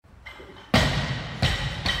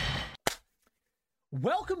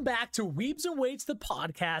Welcome back to Weebs and Weights, the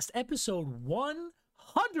podcast, episode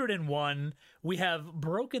 101. We have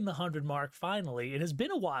broken the 100 mark finally. It has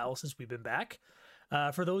been a while since we've been back.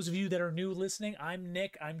 For those of you that are new listening, I'm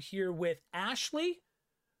Nick. I'm here with Ashley.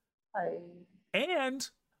 Hi. And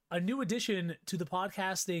a new addition to the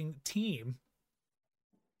podcasting team.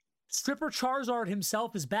 Stripper Charizard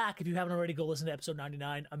himself is back. If you haven't already, go listen to episode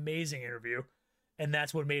 99. Amazing interview. And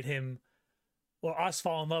that's what made him... well, us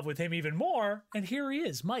fall in love with him even more, and here he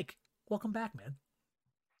is. Mike, welcome back, man.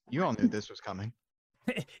 You all knew this was coming.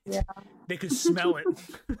 Yeah. They could smell it.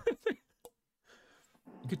 You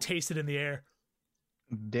could taste it in the air.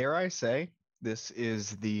 Dare I say, this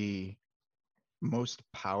is the most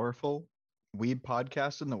powerful weeb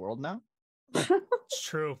podcast in the world now? It's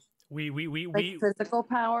true. We Physical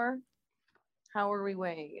power? How are we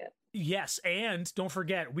weighing it? yes, and don't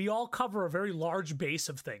forget, we all cover a very large base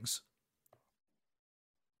of things.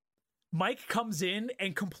 Mike comes in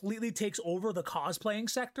and completely takes over the cosplaying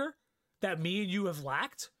sector that me and you have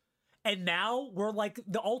lacked. And now we're like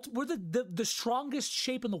we're the strongest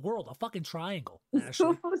shape in the world, a fucking triangle.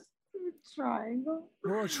 Ashley. Triangle?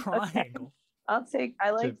 We're a triangle. Okay.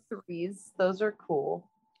 I like threes. Those are cool.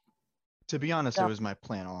 To be honest, Yeah. it was my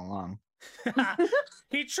plan all along.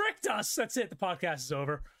 He tricked us. That's it. The podcast is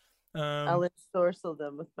over. I'll ensorcel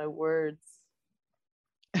them with my words.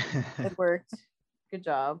 It worked. Good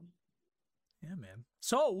job. Yeah, man.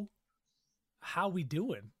 So, how we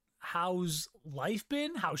doing? How's life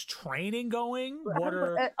been? How's training going? What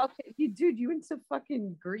are... Okay, dude, you went to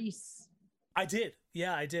fucking Greece. I did.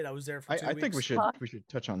 Yeah, I did. I was there for 2 I think we weeks. should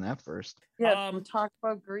touch on that first. Yeah, we'll talk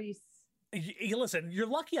about Greece. Listen, you're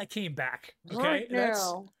lucky I came back. Okay, Right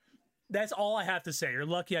now. that's all I have to say. You're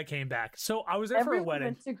lucky I came back. So I was there Everyone for a wedding.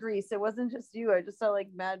 went to Greece. It wasn't just you. I just saw like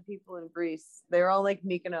mad people in Greece. They were all like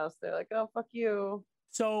Mykonos. They're like, oh, fuck you.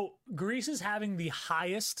 So Greece is having the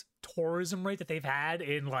highest tourism rate that they've had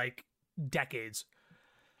in like decades.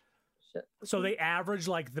 Shit. So they average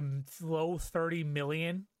like the low 30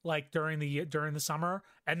 million like during the summer,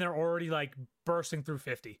 and they're already like bursting through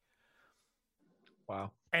 50.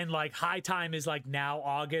 Wow. And like high time is like now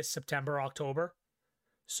August, September, October.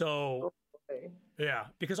 So Okay. yeah,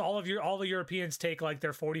 because all the Europeans take like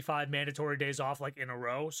their 45 mandatory days off like in a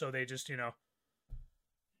row, so they just, Did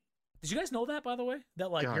you guys know that, by the way? That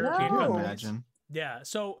like God, European I can't companies. imagine. Yeah,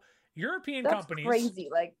 so European That's companies, crazy.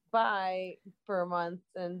 Like, bye for a month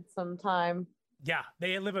and some time. yeah,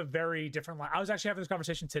 they live a very different life. I was actually having this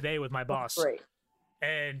conversation today with my boss, Great.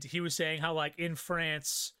 and he was saying how like in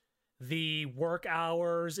France, the work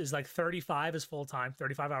hours is like 35 is full time,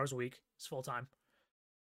 35 hours a week is full time,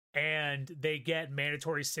 and they get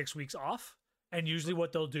mandatory 6 weeks off. And usually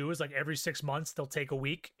what they'll do is like every 6 months they'll take a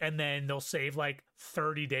week, and then they'll save like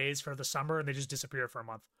 30 days for the summer, and they just disappear for a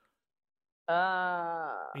month.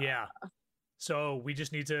 Yeah. So we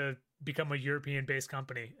just need to become a European based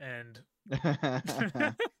company and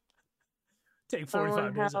take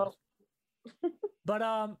 45 days off. But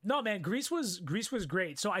no, man, Greece was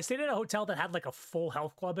great. So I stayed at a hotel that had like a full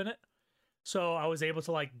health club in it. So I was able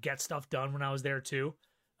to like get stuff done when I was there too.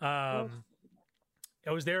 I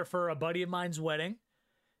was there for a buddy of mine's wedding.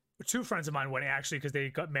 2 friends of mine wedding actually, because they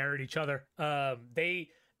got married each other. They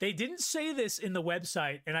didn't say this in the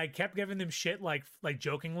website, and I kept giving them shit like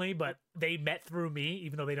jokingly, but they met through me,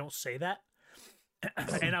 even though they don't say that.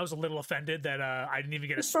 And I was a little offended that I didn't even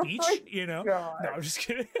get a speech, No, I'm just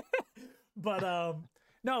kidding. But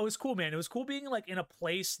no, it was cool, man. It was cool being like in a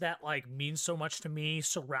place that like means so much to me,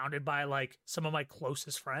 surrounded by like some of my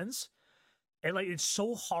closest friends. And like it's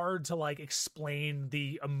so hard to like explain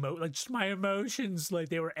the like just my emotions, like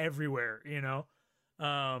they were everywhere,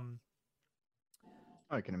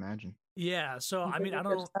 I can imagine. Yeah, so I mean,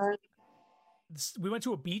 we went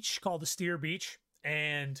to a beach called the Steer Beach,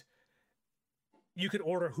 and you could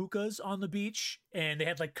order hookahs on the beach, and they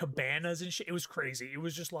had like cabanas and shit. It was crazy. It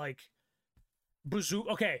was just like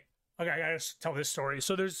Okay, I gotta tell this story.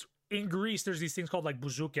 So in Greece, there's these things called like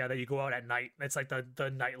bouzoukia that you go out at night. It's like the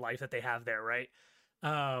nightlife that they have there, right?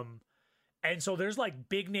 And so there's like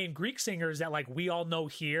big name Greek singers that like we all know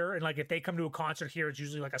here, and like if they come to a concert here, it's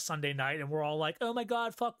usually like a Sunday night, and we're all like, oh my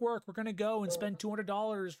god, fuck work, we're gonna go and spend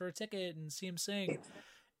 $200 for a ticket and see him sing.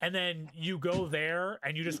 And then you go there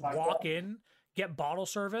and you just walk in, get bottle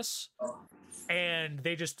service, and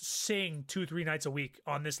they just sing 2-3 nights a week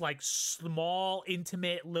on this like small,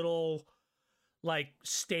 intimate little like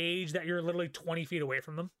stage that you're literally 20 feet away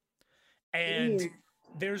from them. And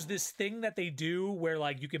there's this thing that they do where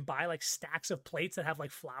like you can buy like stacks of plates that have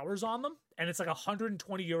like flowers on them, and it's like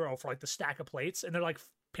 €120 for like the stack of plates, and they're like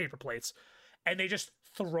paper plates. and they just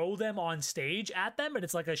throw them on stage at them, and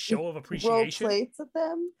it's like a show of Roll appreciation. plates at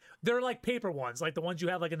them. They're like paper ones, like the ones you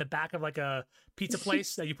have like in the back of like a pizza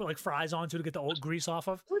place that you put like fries onto to get the old grease off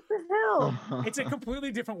of. What the hell? It's a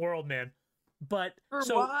completely different world, man. But For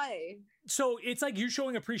so why? so it's like you're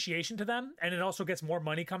showing appreciation to them, and it also gets more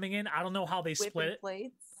money coming in. I don't know how they split Whipping it.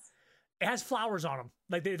 plates. It has flowers on them,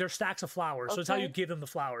 like they're stacks of flowers. So it's how Okay. you give them the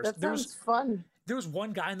flowers. That sounds fun. There was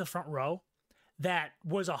one guy in the front row that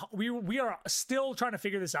was we are still trying to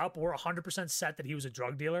figure this out, but we're 100% set that he was a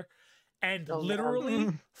drug dealer, and Oh, no. literally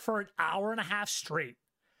for an hour and a half straight,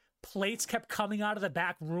 plates kept coming out of the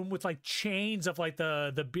back room with like chains of like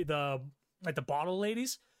the like the bottle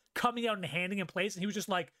ladies coming out and handing him plates, and he was just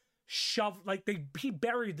like shoved like he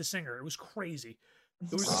buried the singer. It was crazy.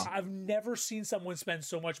 It was Wow. I've never seen someone spend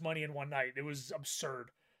so much money in one night. It was absurd.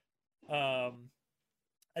 And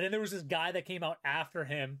then there was this guy that came out after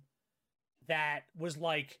him that was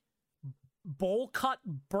like bowl cut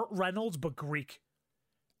Burt Reynolds but Greek,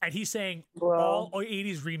 and he's saying all Bro.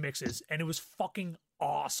 80s remixes, and it was fucking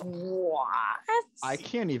awesome. What? I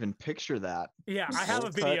can't even picture that. Yeah, I have a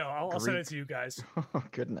Bowl cut video. I'll send it Greek. to you guys. Oh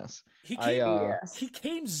goodness. He I, came, Yes. he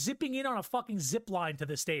came zipping in on a fucking zip line to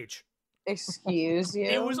the stage. Excuse you.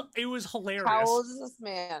 It was hilarious. How old is this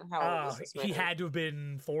man? How old is this man? He had to have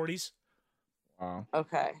been 40s. Wow.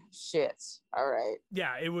 Okay. Shit. All right.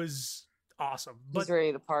 Yeah, it was awesome. He's But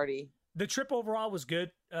ready to party. the trip overall was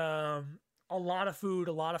good. A lot of food,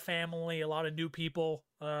 a lot of family, a lot of new people,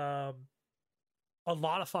 a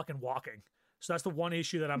lot of fucking walking. So that's the one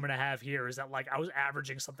issue that I'm gonna have here is that like I was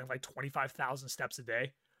averaging something like 25,000 steps a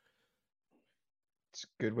day. It's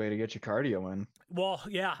a good way to get your cardio in. Well,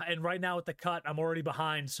 yeah, and right now with the cut, I'm already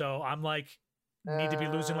behind, so I'm like need to be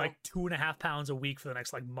losing like 2.5 pounds a week for the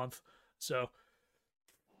next like month. So,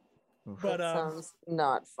 Oof. but That sounds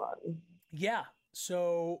not fun. yeah,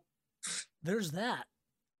 so there's that.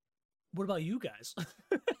 What about you guys?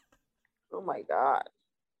 Oh my god.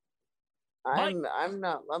 Mike.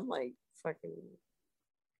 I'm like fucking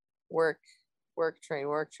work train,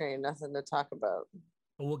 nothing to talk about.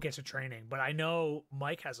 We'll get to training, but I know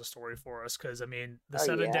Mike has a story for us because I mean the Oh,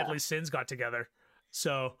 7 yeah. deadly sins got together.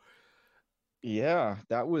 So Yeah,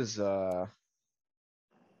 that was to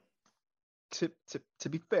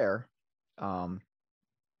be fair,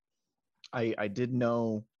 I did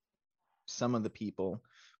know some of the people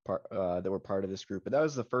that were part of this group, but that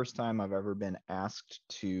was the first time I've ever been asked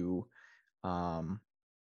to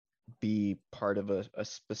be part of a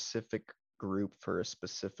specific group for a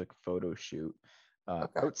specific photo shoot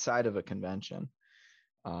Okay. outside of a convention.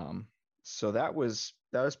 So that was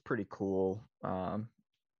pretty cool.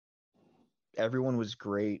 Everyone was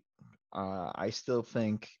great. I still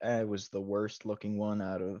think I was the worst looking one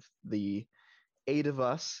out of the 8 of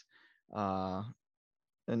us, and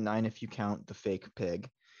 9 if you count the fake pig,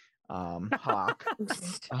 Hawk.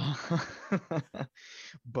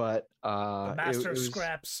 But the master it of was,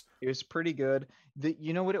 scraps. It was pretty good.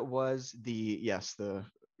 You know what it was? The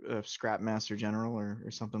Scrap Master General or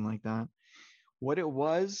something like that. What it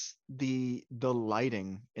was, the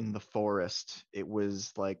lighting in the forest. It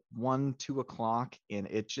was like 1-2 o'clock, and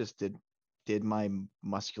it just did my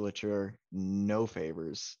musculature no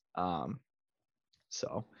favors. But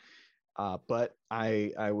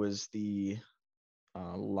I was the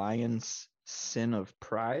Lion's Sin of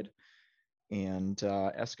Pride and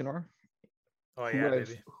Escanor, Oh yeah,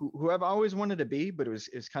 baby. who I've always wanted to be, but it was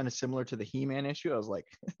kind of similar to the He-Man issue. I was like,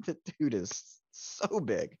 the dude is so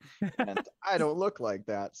big, and I don't look like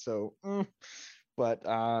that. So,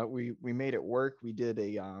 but we made it work. We did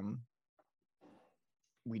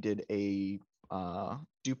a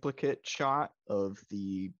duplicate shot of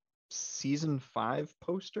the season 5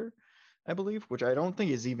 poster, I believe, which I don't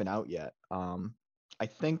think is even out yet. I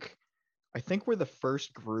think we're the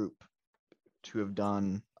first group to have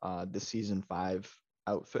done the season 5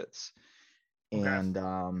 outfits, and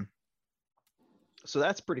so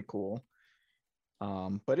that's pretty cool.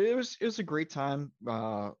 But it was a great time.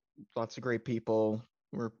 Lots of great people.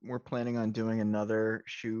 We're planning on doing another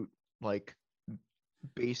shoot like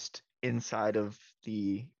based inside of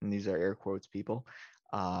and these are air quotes, people,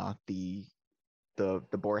 the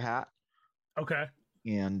boar hat. Okay.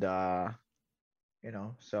 And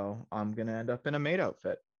so I'm gonna end up in a maid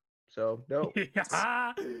outfit. So no.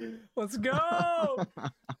 Yeah. Let's go.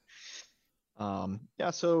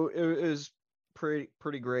 Yeah, so it was pretty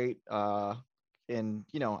great. And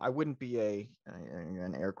I wouldn't be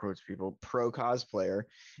an air quotes, people, pro cosplayer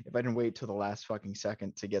if I didn't wait till the last fucking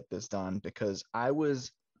second to get this done, because I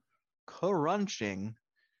was crunching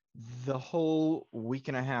the whole week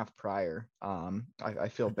and a half prior. I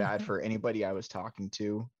feel bad for anybody I was talking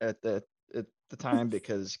to at the time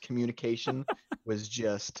because communication was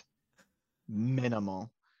just minimal.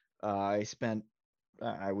 I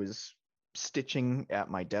was stitching at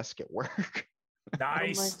my desk at work.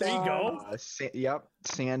 Nice. my There you go. God. Yep,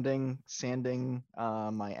 sanding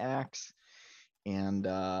my axe, and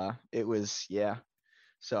it was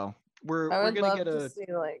So we're I would gonna love get to a see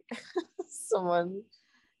like someone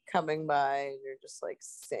coming by and you're just like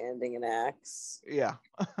sanding an axe. yeah.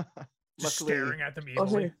 Just Luckily, staring at them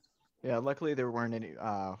evilly. luckily there weren't any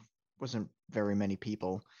wasn't very many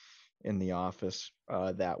people in the office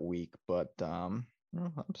that week, but well,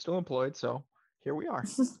 I'm still employed, so here we are.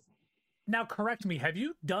 Now, correct me. Have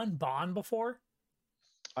you done Bond before?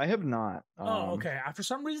 I have not. Oh, okay. For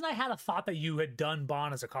some reason, I had a thought that you had done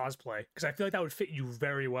Bond as a cosplay because I feel like that would fit you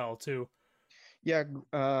very well too. Yeah,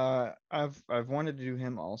 I've wanted to do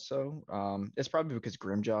him also. It's probably because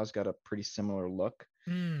Grimjaw's got a pretty similar look,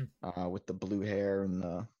 Hmm. with the blue hair and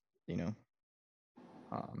the, you know,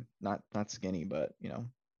 not skinny, but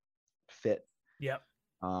fit, Yep.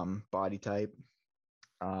 body type.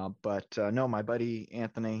 But no, my buddy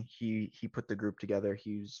Anthony, he put the group together.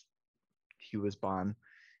 He was Bond,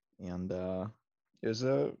 and it was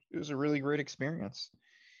a really great experience.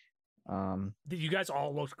 You guys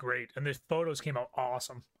all looked great, and the photos came out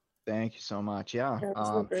awesome. Thank you so much. Yeah. That's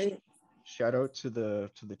so great. Shout out to the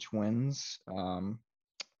twins,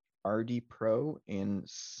 RD Pro and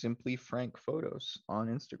Simply Frank Photos on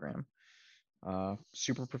Instagram.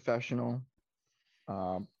 Super professional,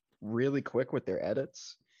 really quick with their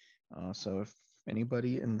edits. So if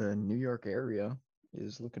anybody in the New York area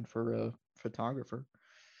is looking for a photographer,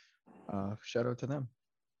 shout out to them.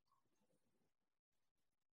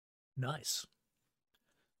 Nice.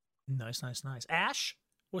 Ash,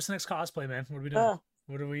 what's the next cosplay, man? What are we doing? Oh.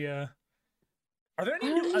 What are we? Are there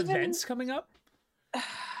any new events coming up?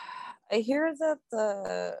 I hear that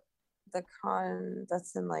the con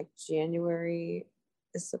that's in like January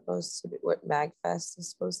is supposed to be what MagFest is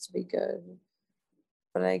supposed to be good,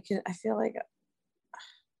 but I feel like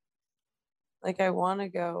I want to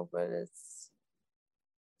go, but it's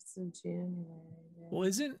in January. Well,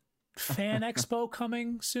 isn't Fan Expo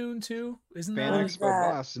coming soon too? Isn't Fan that? Expo.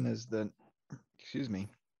 Expo Boston is the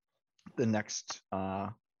next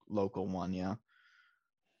local one. Yeah.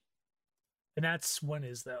 And that's when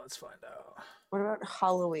is that? Let's find out. What about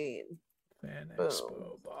Halloween? Fan Boom.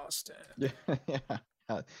 Expo Boston. Yeah.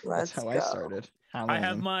 That's Let's how go. I started. I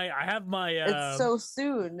have my It's so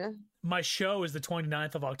soon. my show is the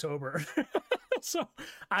 29th of October. So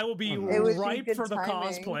I will be It would be ripe good for the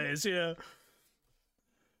timing. cosplays. Yeah.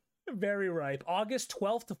 Very ripe. August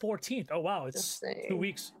 12th to 14th. Oh wow, it's Just saying. 2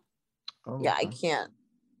 weeks. Oh, Yeah, I okay. can't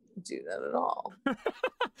do that at all.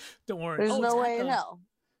 Don't worry. There's Oh, no it's way at in the- hell.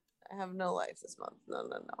 I have no life this month. No.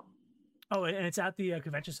 Oh, and it's at the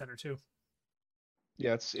convention center too.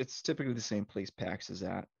 Yeah, it's typically the same place PAX is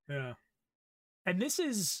at. Yeah. And this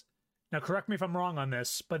is, now correct me if I'm wrong on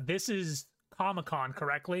this, but this is Comic-Con,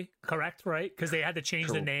 correct, right? Because they had to change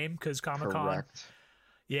the Cor- name because Comic-Con. Correct.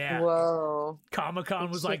 Yeah. Whoa. Comic-Con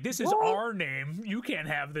was like, this is What? our name. You can't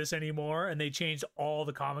have this anymore. And they changed all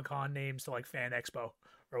the Comic-Con names to like Fan Expo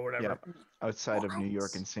or whatever. Yep. Outside of New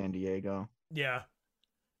York What? and San Diego. Yeah.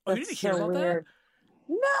 Oh, you That's didn't hear so about weird.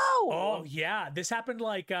 No. that? Oh, yeah. This happened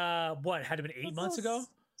like, what, had it been 8 That's months so ago?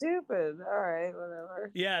 Stupid. All right, whatever.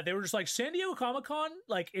 Yeah, they were just like, San Diego Comic-Con,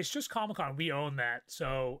 like, it's just Comic-Con. We own that.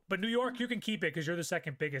 So, but New York, you can keep it because you're the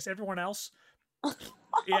second biggest. Everyone else,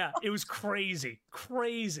 yeah, it was crazy.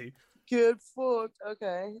 Crazy. Get fucked.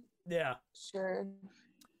 Okay, Yeah. sure.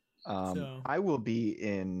 So- I will be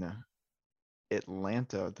in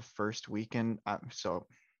Atlanta the first weekend. So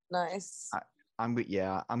Nice. I'm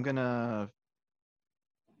gonna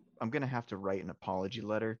have to write an apology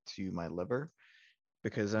letter to my liver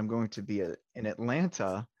because I'm going to be in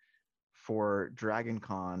Atlanta for Dragon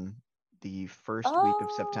Con the first week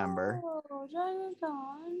of September. Oh, Dragon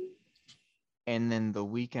Con. And then the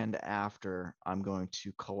weekend after, I'm going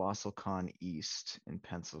to Colossal Con East in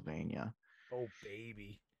Pennsylvania. Oh,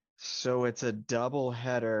 baby. So it's a double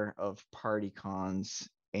header of party cons,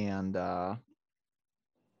 and Yeah.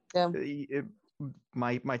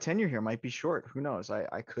 my tenure here might be short. Who knows?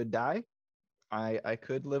 I could die. I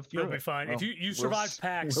could live through You'll be it. fine. If Well, you we'll survived s-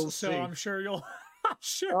 PAX, we'll so see. I'm sure you'll. I'm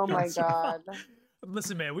sure. Oh you'll my survive. god.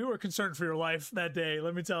 Listen, man, we were concerned for your life that day.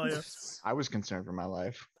 Let me tell you. I was concerned for my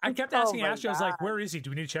life. I kept Oh asking my Ashley. I was like, God. "Where is he?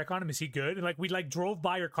 Do we need to check on him? Is he good?" And like, we like drove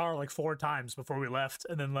by your car like 4 times before we left,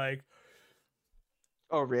 and then like,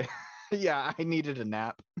 Oh, really? Yeah, I needed a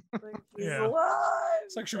nap. Like, he's Yeah. alive.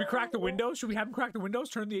 it's like, should we crack the windows? Should we have him crack the windows?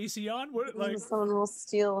 Turn the AC on? What? Like, Someone will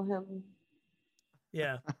steal him.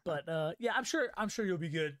 yeah, but yeah, I'm sure you'll be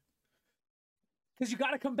good. Because you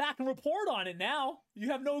got to come back and report on it now.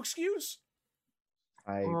 You have no excuse.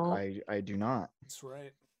 I do not. That's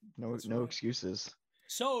right. No That's no right. excuses.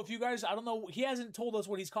 So if you guys, I don't know, he hasn't told us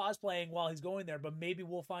what he's cosplaying while he's going there, but maybe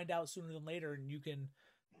we'll find out sooner than later, and you can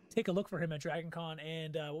take a look for him at Dragon Con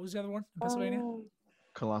and what was the other one in Pennsylvania?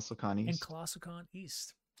 Colossal Con And East. Colossal Con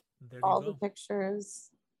East. There all you the go.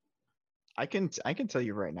 pictures. I can tell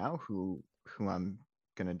you right now who I'm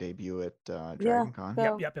gonna debut at Yeah, Dragon Con.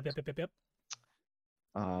 go. Yep.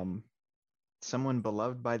 Someone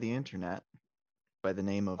beloved by the internet by the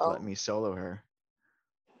name of Oh. Let Me Solo Her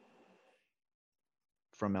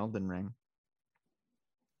from Elden Ring.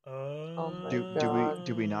 Oh my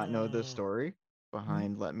Do we not know the story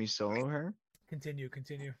behind Let Me Solo Her? Continue.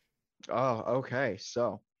 Oh, okay.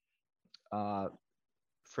 So,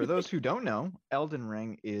 for those who don't know, Elden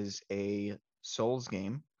Ring is a Souls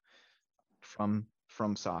game from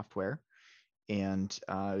Software, and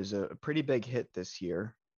it was a pretty big hit this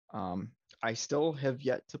year. I still have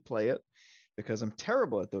yet to play it because I'm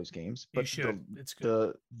terrible at those games. But You should. It's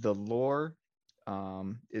good. The lore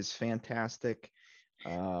is fantastic.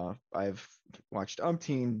 I've watched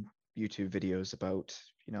umpteen YouTube videos about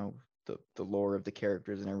the lore of the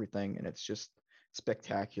characters and everything, and it's just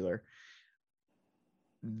spectacular.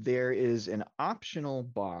 There is an optional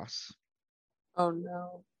boss Oh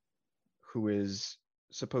no. who is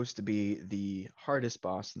supposed to be the hardest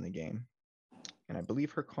boss in the game, and I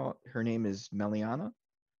believe her name is Meliana.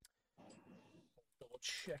 Double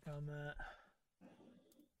check on that.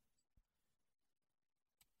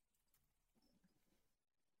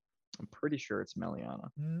 I'm pretty sure it's Meliana.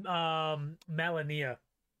 Malenia.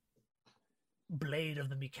 Blade of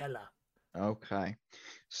the Miquella. Okay.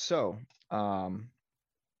 So,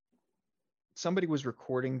 somebody was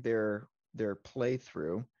recording their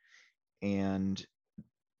playthrough, and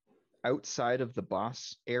outside of the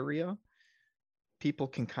boss area, people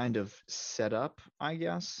can kind of set up, I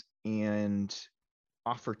guess, and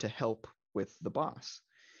offer to help with the boss.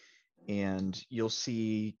 And you'll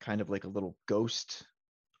see kind of like a little ghost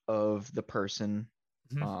of the person,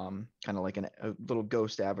 kind of like a little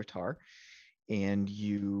ghost avatar, and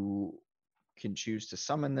you can choose to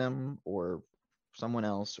summon them or someone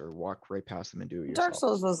else, or walk right past them and do it yourself. Dark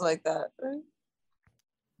Souls was like that, right?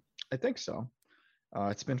 I think so.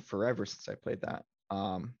 It's been forever since I played that.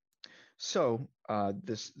 So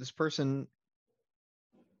this person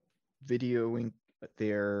videoing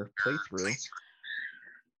their playthrough,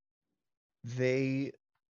 they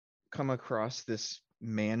come across this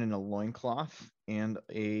man in a loincloth and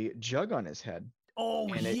a jug on his head.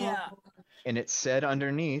 Oh, and yeah. And it said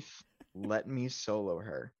underneath, "Let me solo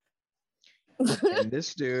her." And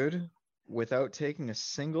this dude, without taking a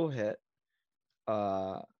single hit,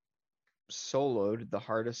 soloed the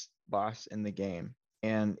hardest boss in the game,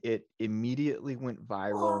 and it immediately went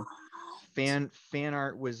viral. Fan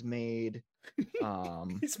art was made.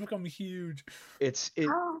 He's become huge. How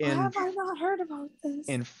have I not heard about this?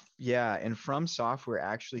 And From Software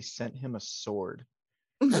actually sent him a sword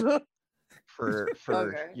for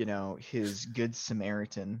Okay. his good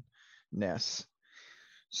Samaritan-ness.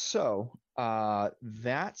 So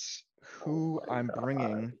that's who I'm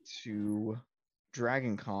bringing to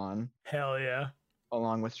Dragon Con. Hell yeah.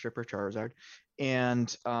 Along with Stripper Charizard. And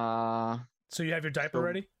so you have your diaper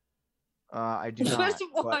ready? I do not. Why do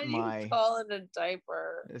you call it a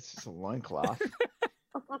diaper? It's just a loincloth.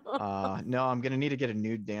 No, I'm gonna need to get a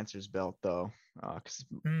nude dancer's belt though, because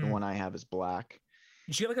the one I have is black.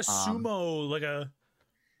 You should get like a sumo, like a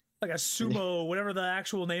sumo, whatever the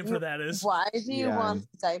actual name for that is. Why do you want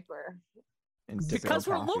the diaper? Because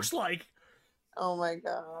what it looks like. Oh my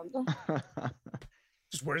god.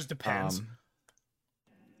 Just where it depends.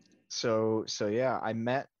 So yeah, I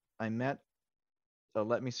met a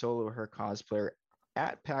Let Me Solo Her cosplayer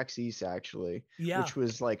at PAX East, actually, which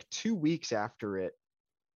was like 2 weeks after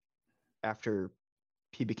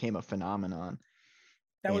he became a phenomenon.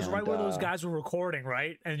 That was right where those guys were recording,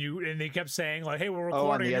 right? And they kept saying like, "Hey, we're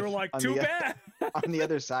recording." And you were like, "Too bad." On the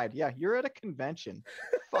other side, yeah, you're at a convention.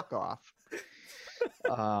 Fuck off.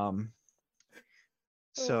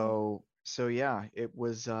 So yeah, it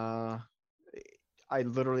was. I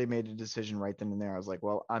literally made a decision right then and there. I was like,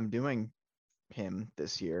 well, I'm doing him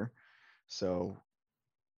this year, so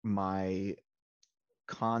my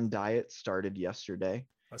con diet started yesterday.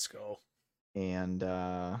 Let's go. And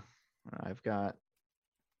I've got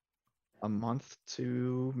a month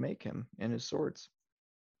to make him and his swords.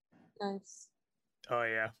 Nice. Oh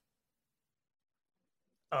yeah.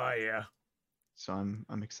 So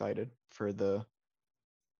I'm excited for the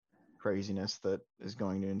craziness that is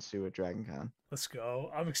going to ensue at Dragon Con. Let's go.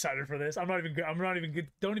 I'm excited for this. I'm not even good.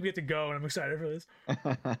 Don't even get to go, and I'm excited for this.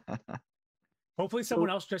 Hopefully someone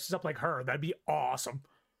else dresses up like her. That'd be awesome.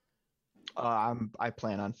 I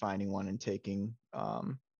plan on finding one and taking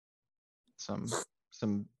some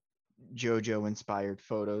JoJo inspired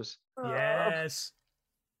photos. Yes.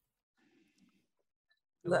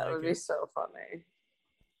 That would be so funny.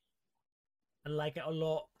 I like it a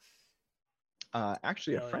lot.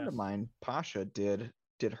 Actually, a friend of mine, Pasha, did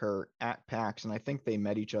her at PAX, and I think they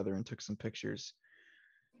met each other and took some pictures.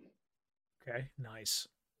 Okay, nice.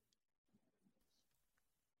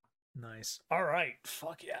 Nice. All right.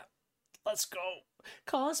 Fuck yeah. Let's go.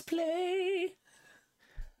 Cosplay.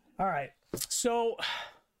 All right. So,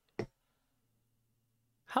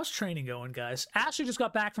 how's training going, guys? Ashley just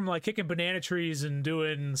got back from like kicking banana trees and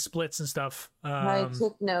doing splits and stuff. I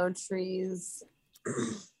kick no trees.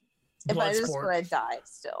 If I just would, I die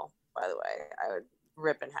still, by the way. I would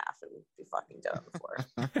rip in half and be fucking done before.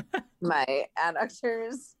 My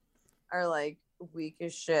adductors are like weak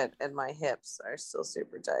as shit, and my hips are still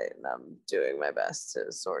super tight, and I'm doing my best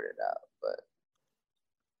to sort it out, but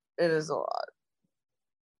it is a lot.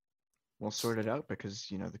 We'll sort it out because,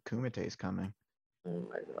 you know, the Kumite is coming. Oh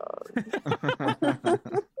my god.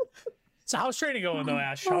 So how's training going though,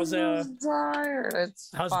 Ash? How's tired.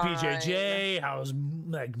 How's fine. BJJ? How's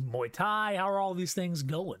like Muay Thai? How are all these things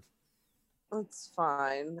going? It's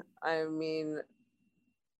fine. I mean,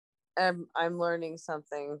 I'm learning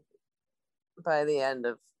something by the end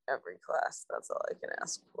of every class. That's all I can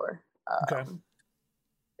ask for. Okay.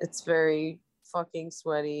 It's very fucking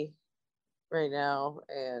sweaty right now,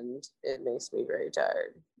 and it makes me very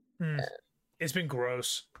tired. It's been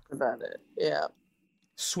gross. About it, yeah.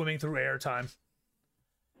 Swimming through airtime.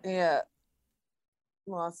 Yeah.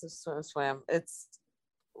 Lots of swam. There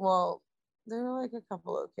were like a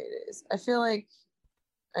couple okay days. I feel like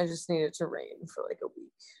I just need it to rain for like a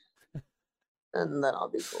week. And then I'll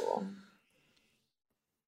be cool.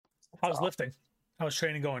 How's lifting? How's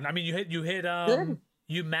training going? I mean, you hit Good.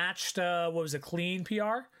 You matched what was a clean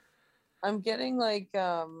PR? I'm getting like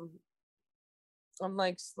I'm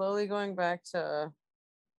like slowly going back to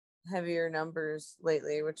heavier numbers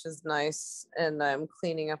lately, which is nice, and I'm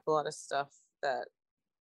cleaning up a lot of stuff that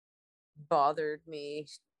bothered me,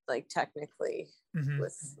 like technically,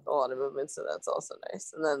 with a lot of movements, so that's also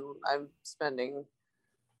nice. And then I'm spending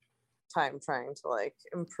time trying to like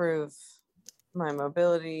improve my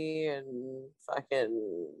mobility and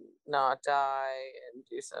fucking not die and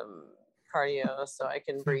do some cardio so I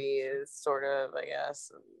can breathe, sort of, I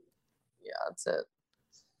guess. And yeah, that's it.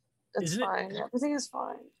 It's fine. Everything is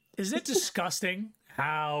fine. Isn't it disgusting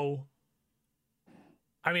how,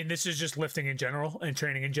 I mean, this is just lifting in general and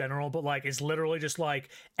training in general, but like it's literally just like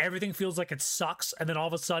everything feels like it sucks, and then all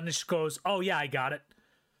of a sudden it just goes, oh yeah, I got it.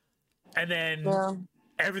 And then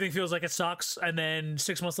everything feels like it sucks, and then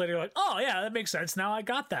 6 months later you're like, oh yeah, that makes sense. Now I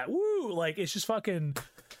got that. Woo! Like it's just fucking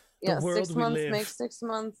the world 6 months we live. makes 6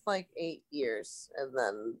 months like 8 years, and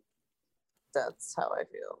then that's how I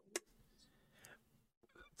feel.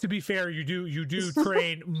 To be fair, you do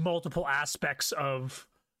train multiple aspects of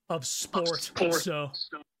sport. So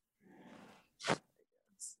I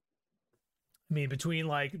mean, between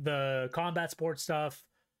like the combat sport stuff,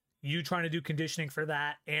 you trying to do conditioning for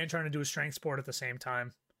that, and trying to do a strength sport at the same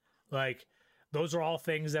time, like those are all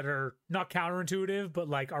things that are not counterintuitive, but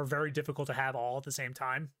like are very difficult to have all at the same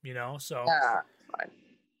time, you know? So fine.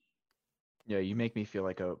 Yeah, you make me feel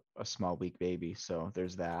like a small weak baby, so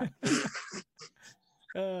there's that.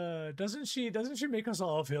 Doesn't she make us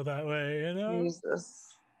all feel that way, you know? Jesus.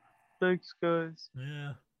 Thanks, guys.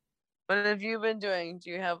 Yeah. What have you been doing? Do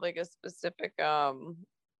you have like a specific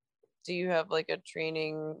do you have like a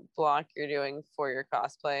training block you're doing for your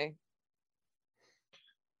cosplay,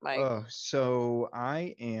 Mike? So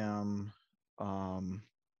I am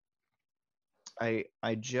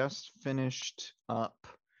I just finished up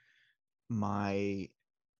my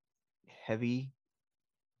heavy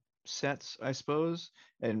sets, I suppose,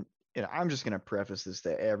 and I'm just gonna preface this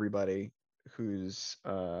to everybody who's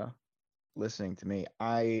listening to me.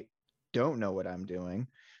 I don't know what I'm doing.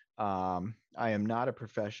 I am not a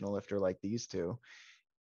professional lifter like these two,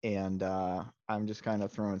 and I'm just kind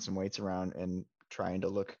of throwing some weights around and trying to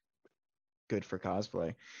look good for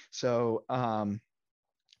cosplay. So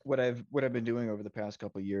what I've been doing over the past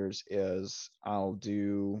couple of years is I'll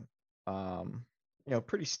do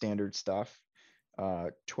pretty standard stuff.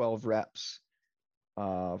 12 reps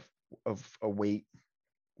of a weight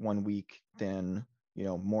 1 week, then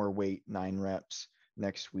more weight 9 reps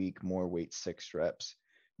next week, more weight 6 reps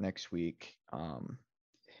next week,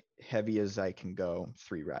 heavy as I can go,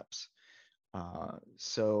 3 reps.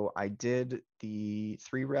 So I did the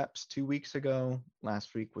 3 reps 2 weeks ago.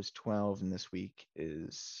 Last week was 12, and this week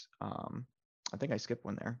is I think I skipped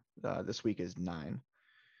one there. This week is 9.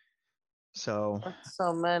 So That's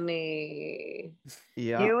so many.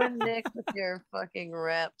 yeah. You and Nick with your fucking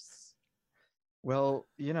reps. Well,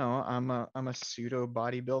 I'm a pseudo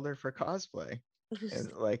bodybuilder for cosplay.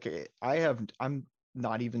 And like I'm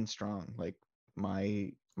not even strong. Like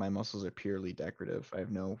my muscles are purely decorative. I have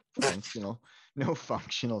no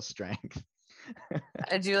functional strength.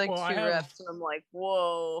 I do like Well, 2 reps, and I'm like,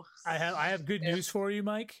 whoa. I have good news for you,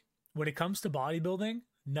 Mike. When it comes to bodybuilding,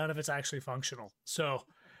 none of it's actually functional. So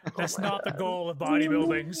that's not the goal of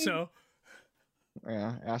bodybuilding. So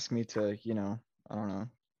Yeah, ask me to, I don't know,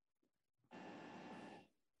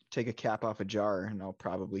 take a cap off a jar and I'll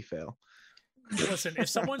probably fail. listen, if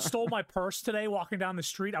someone stole my purse today walking down the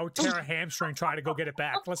street, I would tear a hamstring trying to go get it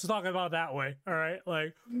back. Let's talk about it that way. All right.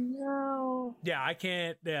 Like, No. yeah, I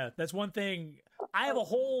can't. Yeah, that's one thing. I have a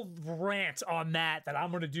whole rant on that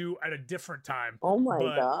I'm going to do at a different time. Oh my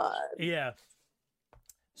But, god. Yeah.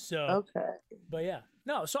 So, Okay. but yeah.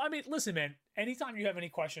 No, so I mean, listen, man, anytime you have any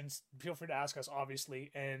questions, feel free to ask us, obviously.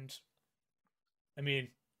 And I mean,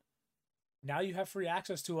 now you have free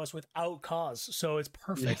access to us without cause. So it's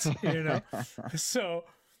perfect, So,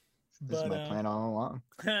 this is my plan all along.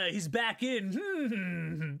 He's back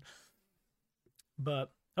in.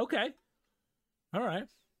 But okay. All right.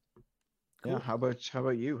 Cool. Yeah, how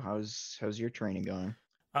about you? How's your training going?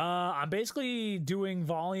 I'm basically doing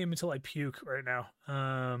volume until I puke right now.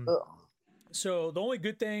 So the only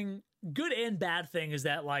good and bad thing is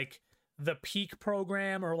that like the peak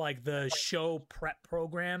program or like the show prep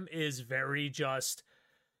program is very it's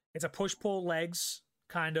a push pull legs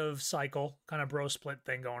kind of cycle, kind of bro split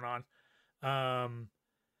thing going on.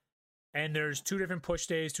 And there's 2 different push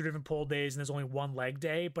days, 2 different pull days, and there's only 1 leg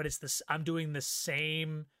day, but I'm doing the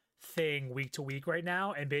same thing week to week right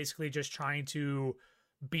now and basically just trying to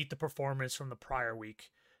beat the performance from the prior week.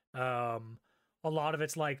 A lot of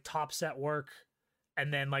it's like top set work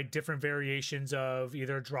and then like different variations of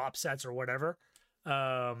either drop sets or whatever.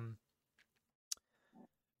 And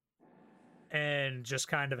just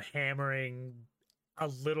kind of hammering a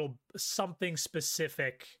little something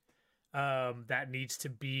specific that needs to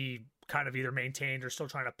be kind of either maintained or still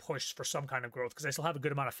trying to push for some kind of growth because I still have a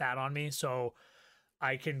good amount of fat on me, so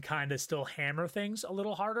I can kind of still hammer things a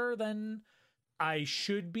little harder than I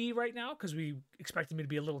should be right now because we expected me to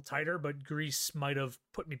be a little tighter, but Greece might have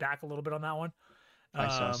put me back a little bit on that one. I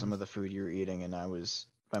saw some of the food you were eating and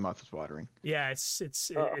my mouth was watering. Yeah, it's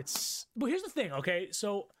well, here's the thing, okay?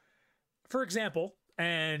 So for example,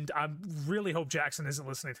 and I really hope Jackson isn't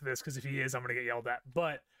listening to this because if he is, I'm going to get yelled at.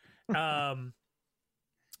 But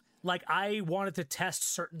like I wanted to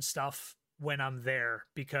test certain stuff when I'm there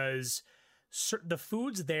because the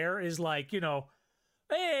foods there is like,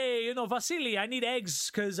 hey, Vasily, I need eggs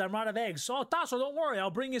because I'm out of eggs. So Tasso, don't worry,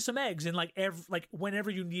 I'll bring you some eggs. And like whenever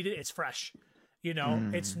you need it, it's fresh.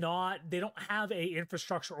 It's not, they don't have a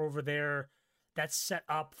infrastructure over there that's set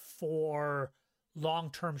up for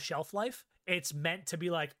long-term shelf life. It's meant to be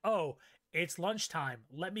like, oh, it's lunchtime.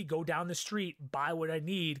 Let me go down the street, buy what I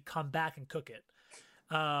need, come back and cook it.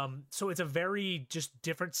 So it's a very just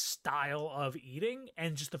different style of eating,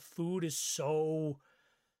 and just the food is so,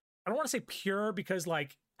 I don't want to say pure because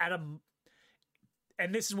like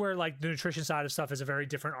and this is where like the nutrition side of stuff is a very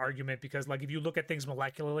different argument because like if you look at things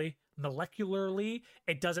molecularly,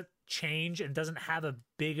 it doesn't change and doesn't have a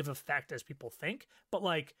big of effect as people think. But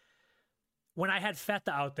like when I had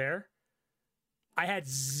feta out there, I had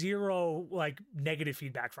 0 like negative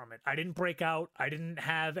feedback from it. I didn't break out. I didn't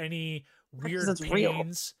have any weird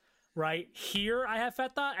pains. Right here, I have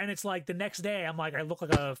feta, and it's like the next day, I'm like, I look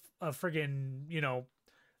like a friggin'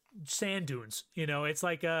 sand dunes. It's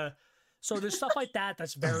like so there's stuff like that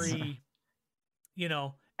that's very,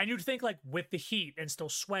 and you'd think like with the heat and still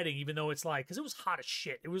sweating, even though it's like, because it was hot as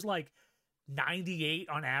shit. It was like 98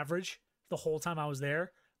 on average the whole time I was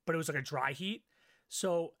there, but it was like a dry heat.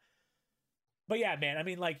 So. But yeah, man, I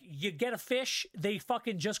mean, like, you get a fish, they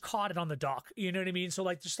fucking just caught it on the dock. You know what I mean? So,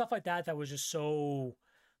 like, there's stuff like that was just so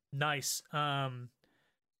nice.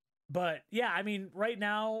 But yeah, I mean, right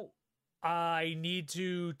now, I need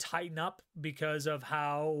to tighten up because of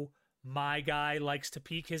how my guy likes to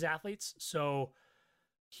peak his athletes. So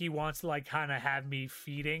he wants to, like, kind of have me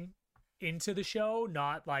feeding into the show,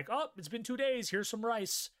 not like, oh, it's been 2 days, here's some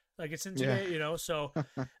rice. Like it's into it, so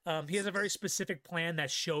he has a very specific plan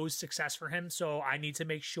that shows success for him. So I need to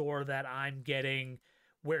make sure that I'm getting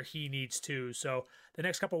where he needs to. So the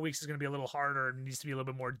next couple of weeks is going to be a little harder and needs to be a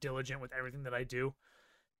little bit more diligent with everything that I do.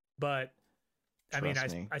 but I mean,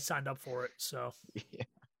 Trust me. I signed up for it, so Yeah.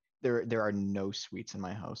 There are no sweets in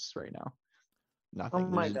my house right now. Nothing. Oh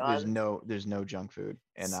my There's God. no junk food.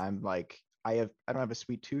 And I'm like, I don't have a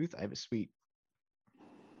sweet tooth. I have a sweet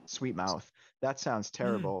mouth. That sounds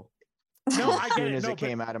terrible. no, As I get soon it. as No, it but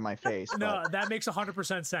came out of my face, no, but that makes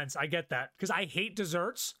 100% sense. I get that because I hate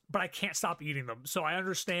desserts, but I can't stop eating them. So I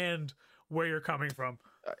understand where you're coming from.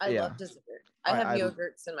 I yeah. love dessert. I have I-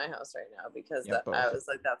 yogurts in my house right now because Yeah, I both. was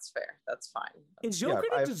like, that's fair. That's fine. Is Yeah, yogurt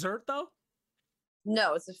a I've- dessert though?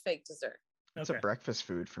 No, it's a fake dessert. It's a Okay. breakfast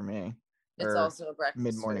food for me. It's Or also a breakfast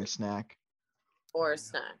mid-morning food snack. or a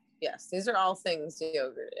snack. Yes, these are all things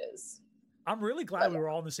yogurt is. I'm really glad we were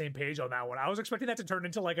all on the same page on that one. I was expecting that to turn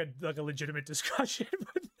into like a legitimate discussion.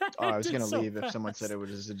 But that Oh, I was ended gonna so leave if someone said fast. it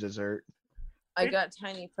was a dessert. I got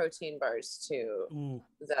tiny protein bars too Ooh,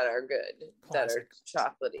 that are good, that are Classic.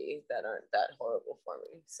 chocolatey, that aren't that horrible for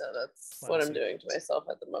me. So that's what I'm Classic. doing to myself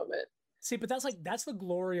at the moment. see, but that's the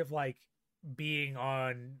glory of like being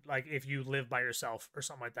on like if you live by yourself or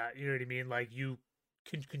something like that. You know what I mean? Like you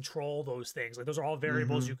can control those things. Like those are all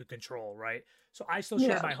variables you could control, right? So I still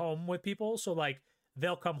share Yeah. my home with people. So like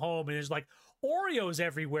they'll come home and there's like Oreos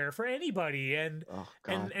everywhere for anybody, and Oh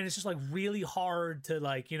God. and it's just like really hard to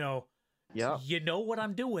like Yeah. you know what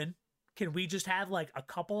I'm doing. Can we just have like a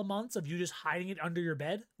couple of months of you just hiding it under your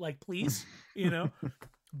bed? Like, please,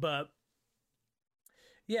 But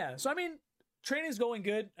yeah, so I mean, training's going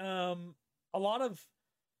good. A lot of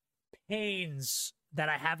pains that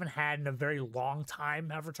I haven't had in a very long time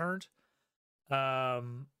have returned.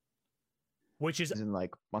 Which is Is in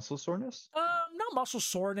like muscle soreness? not muscle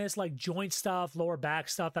soreness, like joint stuff, lower back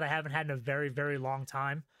stuff that I haven't had in a very, very long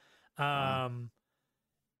time. And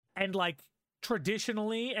like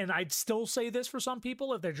traditionally, and I'd still say this for some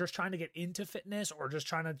people, if they're just trying to get into fitness or just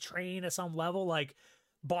trying to train at some level, like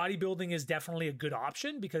bodybuilding is definitely a good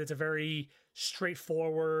option because it's a very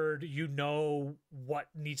straightforward, what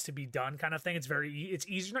needs to be done kind of thing. It's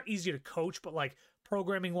easier, not easier to coach, but like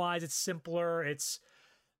programming wise, it's simpler.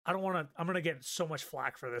 I'm going to get so much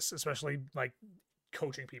flack for this, especially like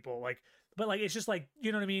coaching people, but like, it's just like,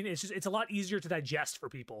 you know what I mean? It's a lot easier to digest for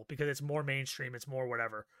people because it's more mainstream. It's more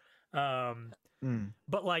whatever.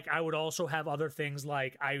 But like, I would also have other things.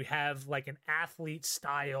 Like I have like an athlete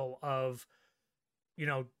style of,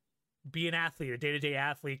 be an athlete, a day-to-day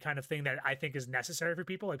athlete kind of thing that I think is necessary for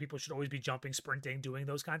people. Like people should always be jumping, sprinting, doing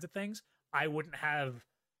those kinds of things. I wouldn't have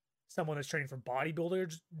someone that's training for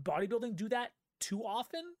bodybuilding do that too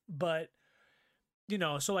often, but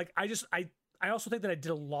so like I also think that I did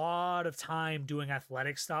a lot of time doing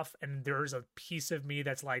athletic stuff, and there's a piece of me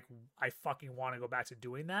that's like, I fucking want to go back to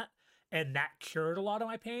doing that, and that cured a lot of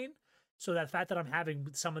my pain. So that fact that I'm having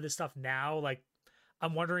some of this stuff now, like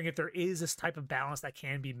I'm wondering if there is this type of balance that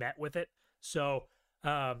can be met with it. So, but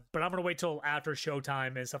I'm gonna wait till after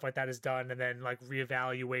showtime and stuff like that is done, and then like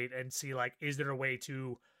reevaluate and see like, is there a way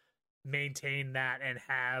to maintain that and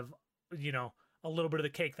have a little bit of the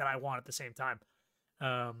cake that I want at the same time.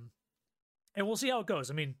 And we'll see how it goes.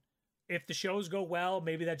 I mean, if the shows go well,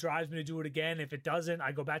 maybe that drives me to do it again. If it doesn't,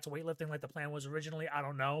 I go back to weightlifting like the plan was originally. I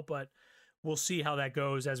don't know, but we'll see how that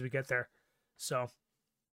goes as we get there. So,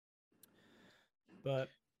 but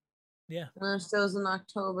yeah. Our show's in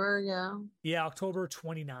October, yeah. Yeah, October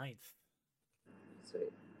 29th.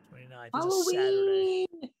 Sweet. 29th. Halloween.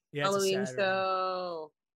 Yeah, Halloween it's a Saturday.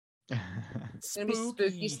 show. It's gonna be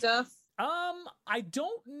spooky stuff. I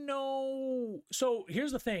don't know. So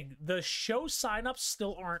here's the thing: the show signups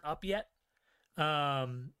still aren't up yet. I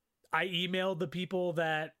emailed the people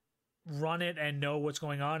that run it and know what's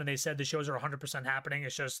going on, and they said the shows are 100% happening. It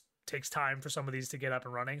just takes time for some of these to get up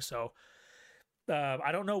and running. So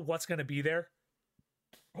I don't know what's going to be there.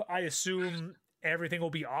 I assume everything will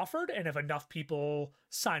be offered, and if enough people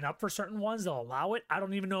sign up for certain ones, they'll allow it. I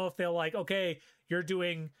don't even know if they'll like, okay, you're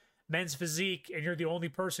doing men's physique and you're the only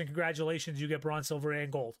person, congratulations, you get bronze, silver, and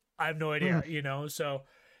gold. I have no idea, so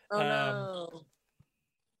No.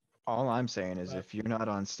 All I'm saying is if you're not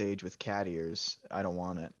on stage with cat ears, I don't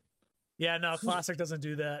want it. yeah, no, Classic doesn't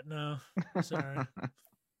do that. No, sorry.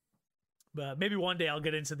 But maybe one day I'll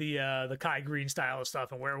get into the Kai Green style of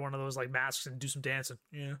stuff and wear one of those like masks and do some dancing.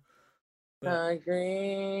 Yeah. Kai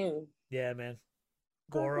Green. Yeah, man.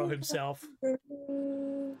 Goro himself.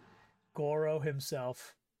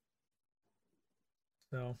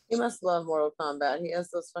 So He must love Mortal Kombat. He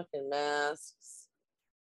has those fucking masks.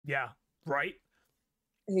 yeah, right.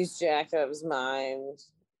 He's jacked out of his mind.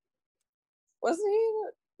 Wasn't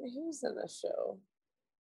he? He was in a show.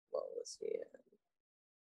 What was he in?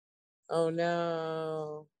 Oh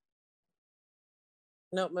no.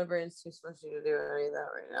 Nope, my brain's too smushy to do any of that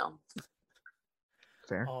right now.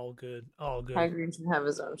 fair. All good. All Kai good. Green should have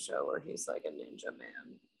his own show where he's like a ninja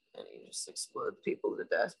man and he just explodes people to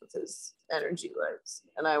death with his energy legs.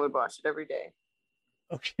 And I would watch it every day.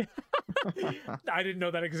 Okay. I didn't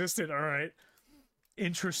know that existed. All right.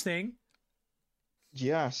 Interesting.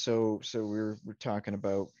 Yeah, so we're talking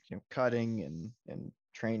about, cutting and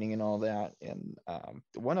training and all that, and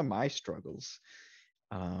one of my struggles,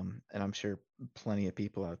 and I'm sure plenty of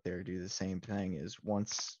people out there do the same thing, is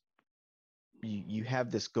once you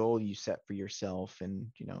have this goal you set for yourself, and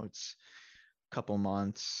it's a couple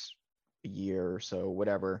months, a year or so,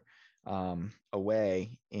 whatever,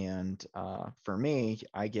 away, and for me,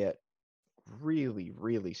 I get really,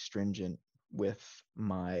 really stringent with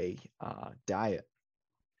my diet.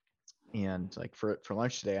 And like for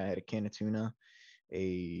lunch today, I had a can of tuna,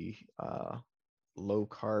 a low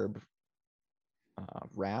carb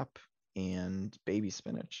wrap, and baby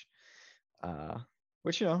spinach, uh,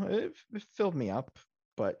 which it filled me up,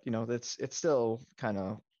 but that's it still kind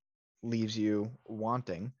of leaves you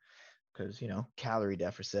wanting because calorie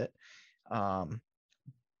deficit. Um,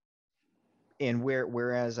 and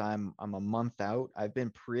whereas I'm a month out, I've been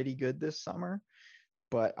pretty good this summer,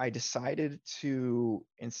 but I decided to,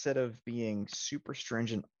 instead of being super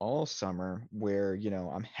stringent all summer, where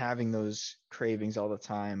I'm having those cravings all the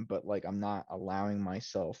time, but like I'm not allowing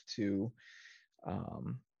myself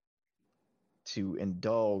um to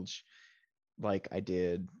indulge like I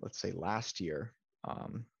did, let's say last year,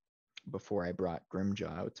 before I brought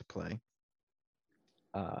Grimjaw out to play.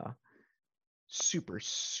 uh Super,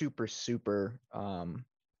 super, super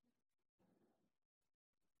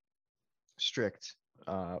strict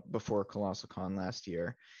before Colossal Con last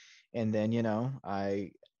year. And then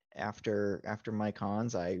I, after my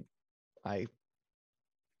cons, I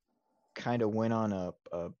kind of went on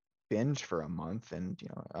a binge for a month, and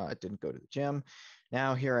I didn't go to the gym.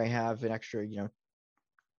 Now here I have an extra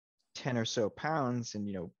 10 or so pounds, and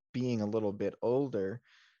being a little bit older,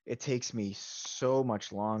 it takes me so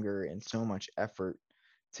much longer and so much effort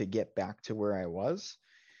to get back to where I was.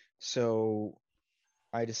 So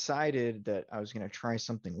I decided that I was going to try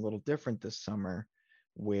something a little different this summer,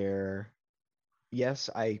 where yes,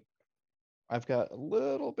 I've got a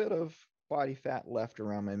little bit of body fat left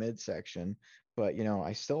around my midsection, but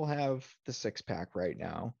I still have the six pack right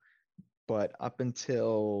now. But up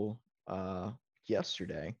until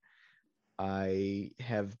yesterday, I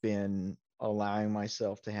have been allowing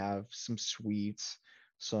myself to have some sweets,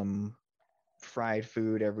 some fried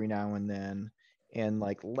food every now and then, and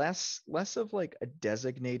like less of like a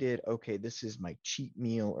designated, okay, this is my cheat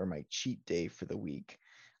meal or my cheat day for the week.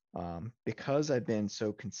 Because I've been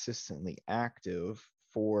so consistently active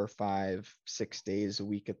 4, 5, 6 days a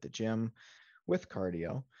week at the gym with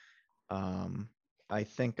cardio, um, I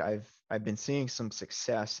think I've been seeing some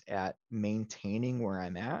success at maintaining where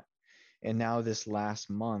I'm at. And now this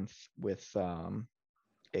last month, with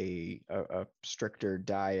a stricter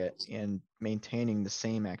diet and maintaining the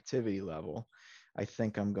same activity level, I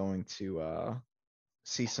think I'm going to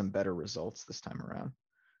see some better results this time around.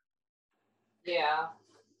 Yeah.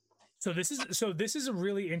 So this is a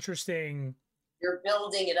really interesting You're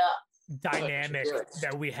building it up. dynamic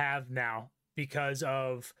that we have now, because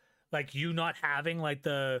of like you not having like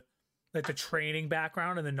the training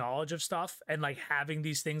background and the knowledge of stuff, and like having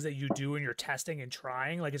these things that you do and you're testing and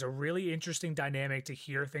trying. Like it's a really interesting dynamic to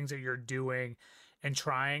hear things that you're doing and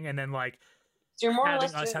trying, and then like So you're more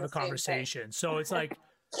having us have a conversation. So it's like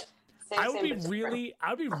I would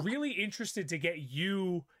be really interested to get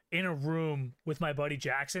you in a room with my buddy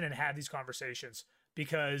Jackson and have these conversations,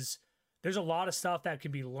 because there's a lot of stuff that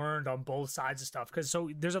can be learned on both sides of stuff. Because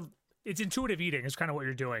it's intuitive eating is kind of what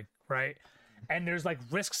you're doing, right? And there's like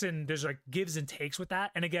risks and there's like gives and takes with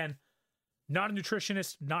that. And again, not a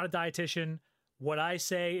nutritionist, not a dietitian. What I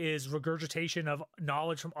say is regurgitation of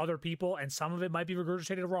knowledge from other people, and some of it might be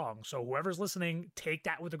regurgitated wrong. So whoever's listening, take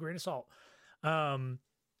that with a grain of salt. And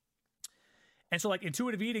so like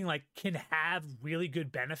intuitive eating like can have really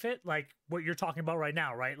good benefit, like what you're talking about right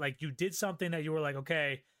now, right? Like you did something that you were like,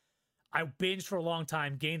 okay, I binged for a long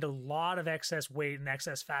time, gained a lot of excess weight and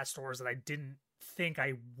excess fat stores that I didn't think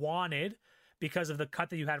I wanted because of the cut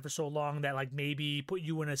that you had for so long, that like maybe put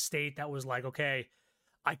you in a state that was like, okay,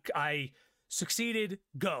 I succeeded,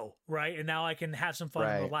 go, right? And now I can have some fun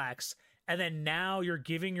and relax. And then now you're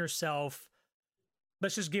giving yourself,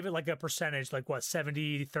 let's just give it like a percentage, like what,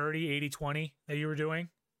 70, 30, 80, 20 that you were doing?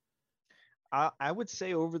 I would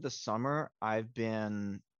say over the summer, I've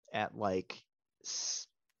been at like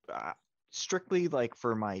strictly like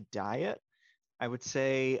for my diet, I would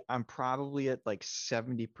say I'm probably at like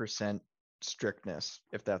 70% strictness,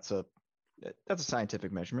 if that's a That's a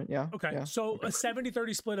scientific measurement. Yeah. Okay. Yeah. So Okay. a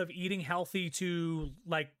 70-30 split of eating healthy to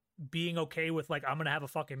like being okay with like I'm gonna have a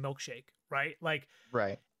fucking milkshake, right? Like,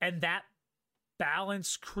 Right. and that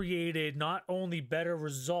balance created not only better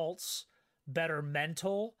results, better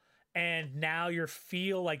mental, and now you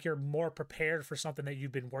feel like you're more prepared for something that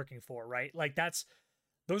you've been working for, right? Like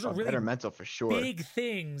those are really Better mental for sure. big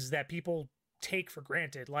things that people take for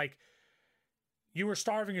granted. Like you were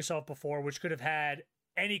starving yourself before, which could have had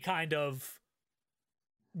any kind of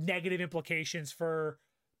negative implications for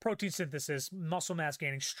protein synthesis, muscle mass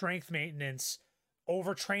gaining, strength maintenance,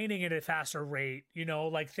 overtraining at a faster rate,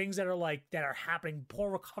 like things that are happening,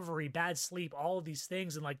 poor recovery, bad sleep, all of these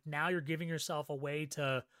things. And like now you're giving yourself a way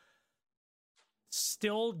to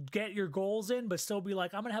still get your goals in, but still be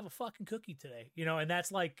like, I'm going to have a fucking cookie today, and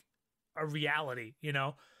that's like a reality,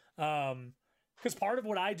 because part of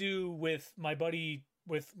what I do with my buddy,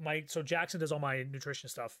 so Jackson does all my nutrition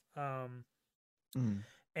stuff.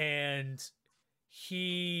 And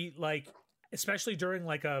he like, especially during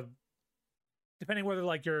like depending whether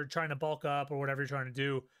like you're trying to bulk up or whatever you're trying to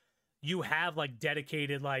do, you have like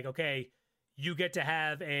dedicated, like, okay, you get to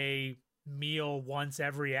have a meal once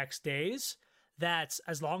every X days. That's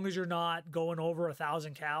as long as you're not going over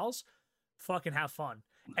 1,000 calories, fucking have fun.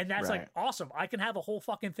 And that's like awesome. I can have a whole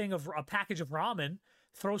fucking thing of a package of ramen,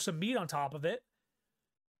 throw some meat on top of it,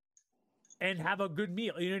 and have a good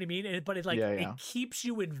meal. You know what I mean? But it keeps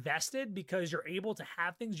you invested because you're able to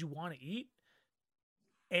have things you want to eat,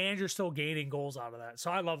 and you're still gaining goals out of that. So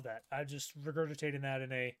I love that. I'm just regurgitating that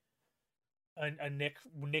in a Nick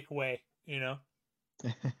way,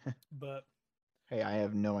 But hey, I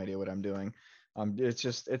have no idea what I'm doing.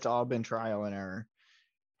 It's all been trial and error.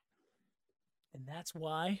 And that's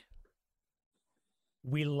why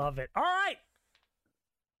we love it. All right.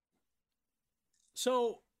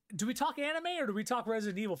 So, do we talk anime or do we talk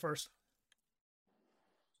Resident Evil first?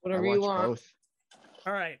 Whatever you want. Both.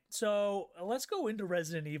 All right. So, let's go into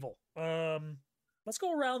Resident Evil. Let's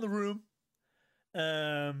go around the room.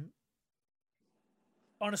 On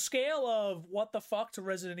a scale of what the fuck to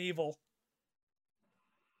Resident Evil,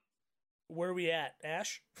 where are we at,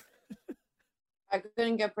 Ash? I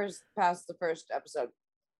couldn't get past the first episode.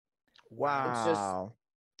 Wow.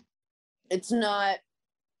 It's not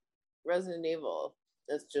Resident Evil.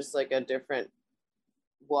 It's just like a different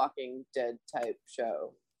Walking Dead type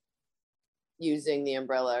show using the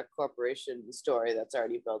Umbrella Corporation story that's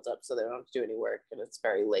already built up, so they don't have to do any work, and it's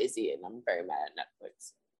very lazy, and I'm very mad at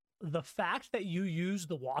Netflix. The fact that you use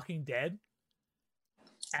The Walking Dead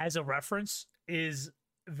as a reference is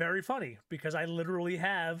very funny because I literally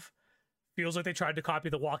have feels like they tried to copy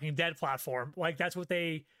the Walking Dead platform. Like that's what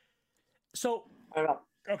they. So I don't know.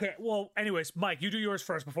 Okay, well, anyways, Mike, you do yours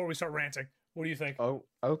first before we start ranting. What do you think? Oh,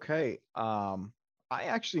 okay. I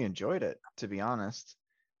actually enjoyed it, to be honest.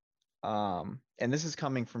 And this is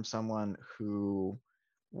coming from someone who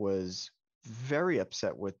was very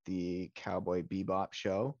upset with the Cowboy Bebop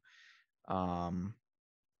show.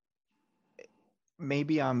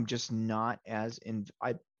 Maybe I'm just not as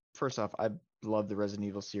first off, I love the Resident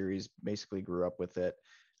Evil series, basically grew up with it.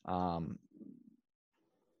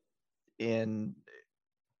 And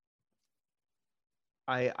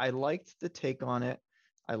I liked the take on it.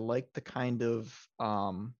 I liked the kind of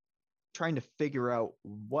trying to figure out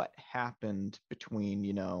what happened between,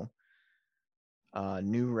 New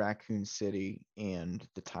Raccoon City and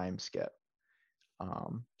the time skip.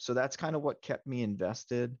 So that's kind of what kept me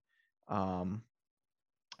invested. I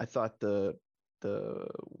thought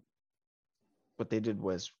what they did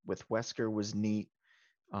was with Wesker was neat,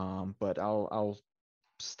 but I'll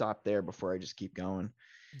stop there before I just keep going.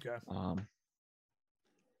 Okay.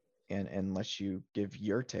 And unless you give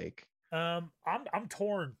your take. I'm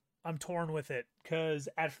torn. I'm torn with it because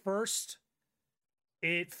at first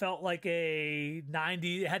it felt like it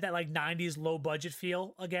had that like 90s low budget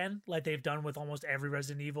feel again, like they've done with almost every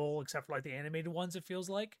Resident Evil except for like the animated ones, it feels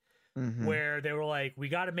like. Mm-hmm. Where they were like, we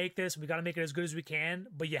got to make this, we got to make it as good as we can,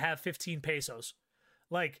 but you have 15 pesos.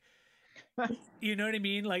 Like, you know what I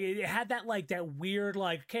mean? Like it had that like that weird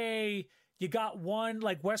like, okay, you got one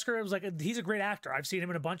like Wesker. It was like he's a great actor. I've seen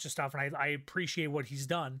him in a bunch of stuff, and I appreciate what he's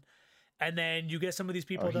done. And then you get some of these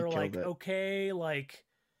people that are like, okay, like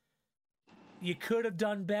you could have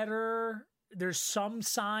done better. There's some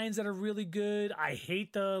signs that are really good. I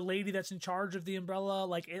hate the lady that's in charge of the Umbrella.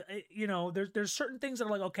 Like, there's certain things that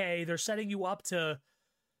are like, okay, they're setting you up to,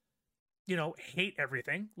 hate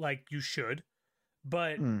everything like you should.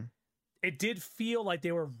 But it did feel like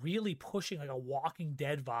they were really pushing like a Walking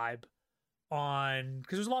Dead vibe on,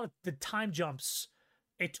 because there's a lot of the time jumps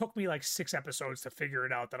it took me like 6 episodes to figure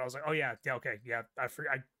it out that I was like, oh yeah, okay, yeah,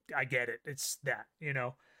 I get it. It's that, you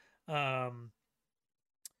know.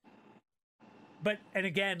 But and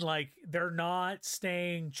again, like they're not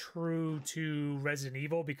staying true to Resident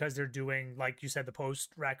Evil because they're doing, like you said, the post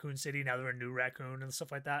Raccoon City. Now they're in New Raccoon and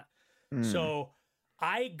stuff like that. So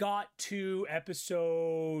I got to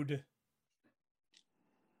episode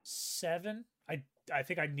 7. I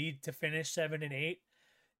think I need to finish 7 and 8,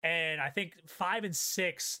 and I think 5 and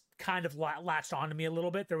 6 kind of latched onto me a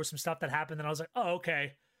little bit. There was some stuff that happened, and I was like, oh,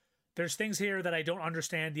 okay. There's things here that I don't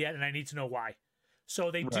understand yet, and I need to know why. So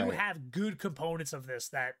they do have good components of this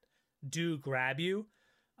that do grab you.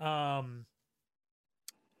 I'm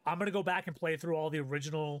gonna go back and play through all the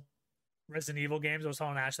original Resident Evil games. I was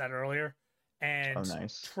telling Ash that earlier, and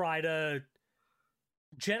try to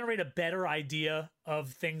generate a better idea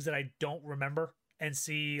of things that I don't remember and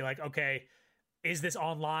see, like, okay, is this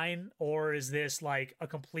online or is this like a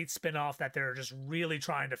complete spin-off that they're just really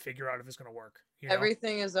trying to figure out if it's going to work? You know?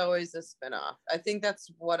 Everything is always a spin-off. I think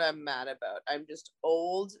that's what I'm mad about. I'm just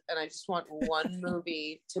old and I just want one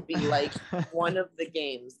movie to be like one of the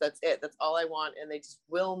games. That's it. That's all I want. And they just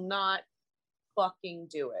will not fucking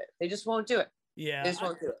do it. They just won't do it. Yeah. They just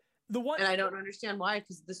won't do it. And I don't understand why,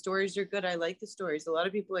 because the stories are good. I like the stories. A lot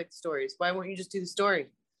of people like the stories. Why won't you just do the story?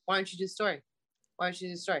 Why don't you do the story? Why don't you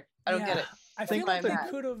do the story? I don't get it. I feel like they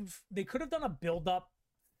could have done a build up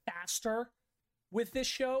faster with this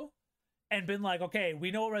show and been like, okay,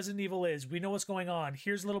 we know what Resident Evil is, we know what's going on.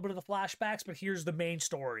 Here's a little bit of the flashbacks, but here's the main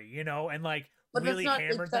story, you know, and like really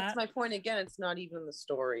hammered that. That's my point again. It's not even the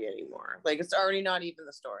story anymore. Like it's already not even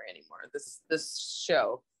the story anymore. This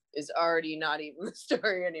show is already not even the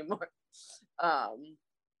story anymore.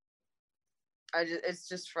 It's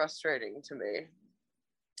just frustrating to me.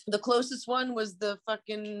 The closest one was the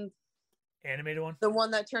fucking animated one, the one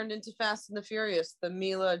that turned into Fast and the Furious, the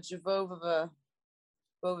Mila Jovovich.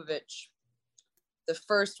 The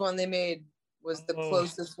first one they made was the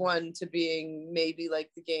closest one to being maybe like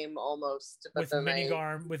the game almost, but with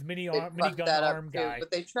minigun arm guy. But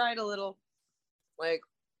they tried a little, like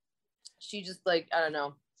she just like, I don't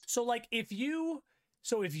know. So like if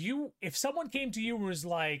someone came to you and was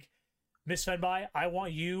like, Miss Fenby, I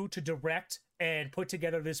want you to direct and put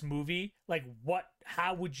together this movie, like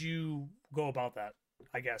how would you go about that?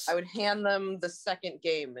 I guess I would hand them the second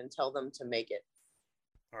game and tell them to make it.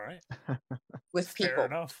 All right. With people.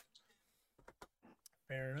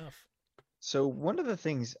 Fair enough. So one of the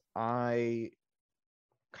things I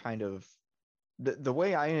kind of the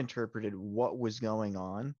way I interpreted what was going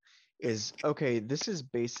on is, okay, this is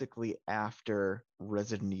basically after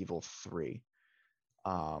Resident Evil 3.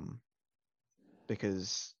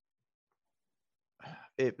 Because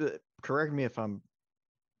correct me if I'm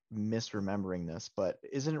misremembering this, but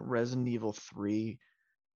isn't Resident Evil 3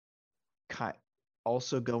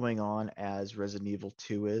 also going on as Resident Evil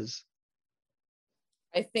 2 is?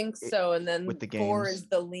 I think so. And then with the 4 games. is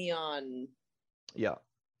the Leon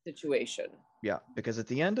situation. Yeah, because at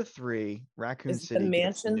the end of 3, Raccoon is City the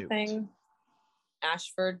mansion gets nuked. thing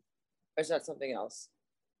Ashford, or is that something else?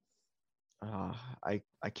 I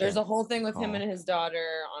can't. There's a whole thing with him and his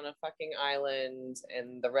daughter on a fucking island,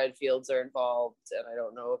 and the Redfields are involved, and I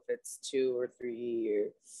don't know if it's 2 or 3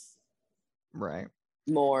 or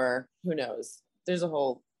more. Who knows? There's a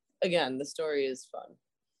whole. Again, the story is fun.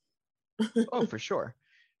 Oh, for sure.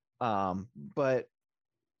 But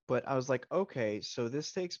I was like, okay, so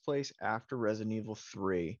this takes place after Resident Evil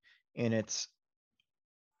 3, and it's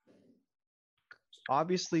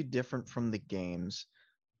obviously different from the games,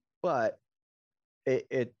 but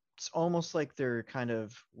it's almost like they're kind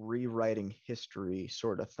of rewriting history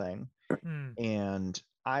sort of thing. And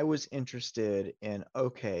I was interested in,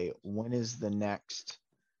 okay, when's this next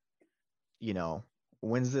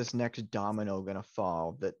domino gonna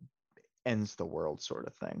fall that ends the world sort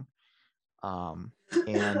of thing. And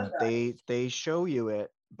they show you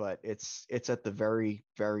it, but it's at the very,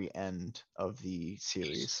 very end of the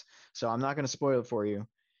series. So I'm not going to spoil it for you.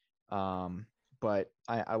 But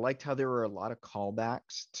I liked how there were a lot of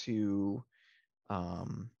callbacks to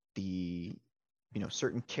the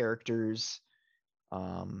certain characters,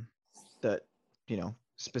 that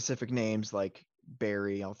specific names like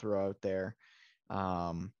Barry, I'll throw out there.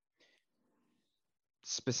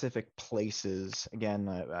 Specific places. Again,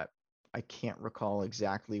 I can't recall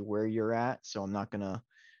exactly where you're at, so I'm not gonna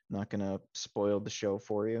spoil the show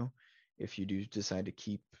for you if you do decide to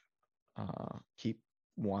keep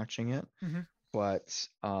watching it. But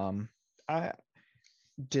I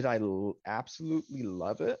absolutely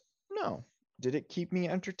love it? No. Did it keep me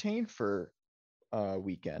entertained for a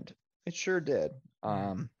weekend? It sure did.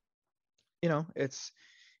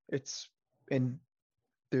 it's and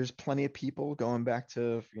there's plenty of people going back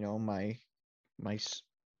to my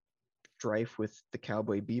strife with the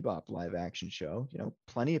Cowboy Bebop live action show.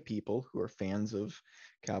 Plenty of people who are fans of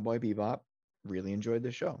Cowboy Bebop really enjoyed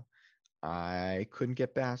the show. I couldn't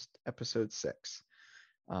get past episode 6,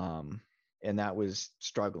 and that was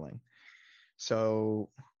struggling. So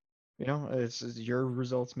your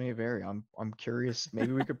results may vary. I'm curious.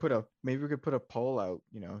 Maybe we could put a poll out.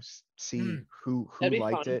 See who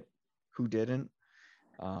liked it, who didn't.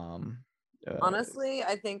 Honestly,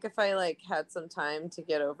 I think if I like had some time to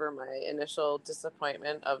get over my initial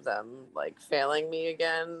disappointment of them like failing me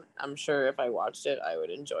again, I'm sure if I watched it, I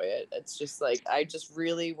would enjoy it. It's just like I just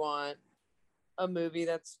really want a movie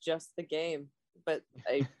that's just the game, but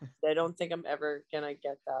I don't think I'm ever gonna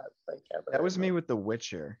get that like ever. That was me with The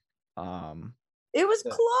Witcher. It was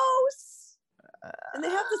close. And they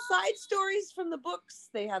have the side stories from the books.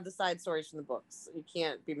 You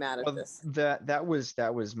can't be mad at this. That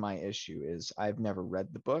was my issue. Is I've never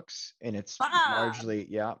read the books, and it's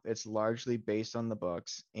largely based on the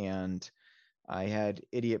books. And I had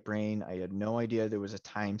idiot brain. I had no idea there was a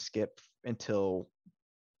time skip until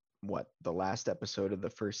the last episode of the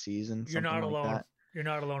first season. You're not alone. You're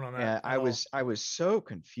not alone on that. Yeah, I was so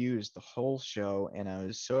confused the whole show, and I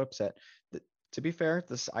was so upset. To be fair,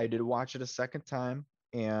 I did watch it a second time,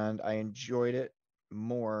 and I enjoyed it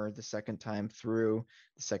more the second time through.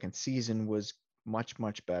 The second season was much,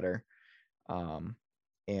 much better.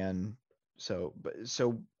 And so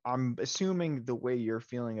I'm assuming the way you're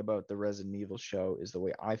feeling about the Resident Evil show is the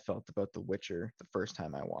way I felt about The Witcher the first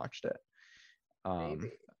time I watched it.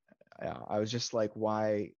 Yeah, I was just like,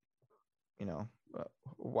 why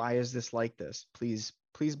is this like this? Please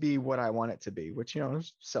be what I want it to be, which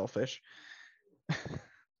is selfish.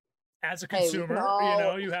 As a consumer,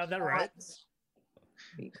 you have that right.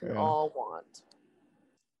 We can all want.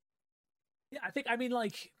 Yeah,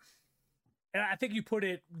 and I think you put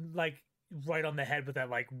it like right on the head with that.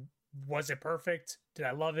 Like, was it perfect? Did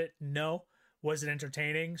I love it? No. Was it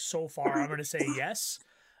entertaining? So far, I'm going to say yes.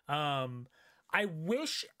 I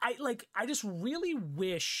just really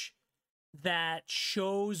wish that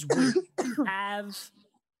shows would have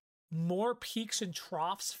more peaks and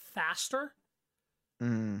troughs faster.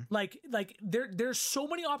 Like there's so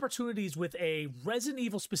many opportunities with a Resident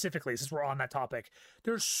Evil specifically, since we're on that topic.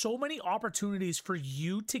 There's so many opportunities for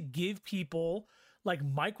you to give people like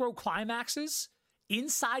micro climaxes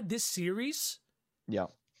inside this series. Yeah.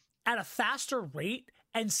 At a faster rate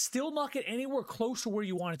and still not get anywhere close to where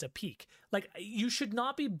you want it to peak. Like, you should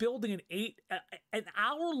not be building an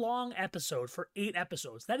hour-long episode for 8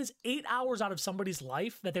 episodes. That is 8 hours out of somebody's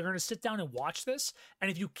life that they're going to sit down and watch this.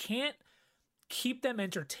 And if you can't keep them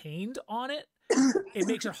entertained on it, it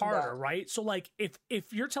makes it harder, right? So, like, if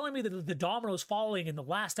you're telling me that the domino's falling in the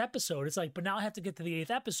last episode, it's like, but now I have to get to the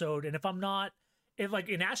 8th episode. And if like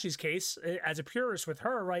in Ashley's case, as a purist with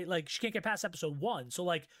her, right, like, she can't get past episode 1. So,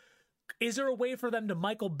 like, is there a way for them to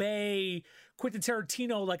Michael Bay, Quentin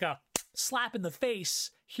Tarantino, like a slap in the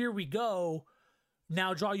face, here we go,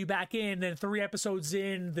 now draw you back in, then 3 episodes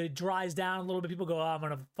in, the dries down a little bit, people go, oh, I'm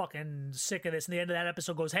gonna fucking sick of this, and the end of that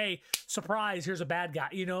episode goes, hey, surprise, here's a bad guy,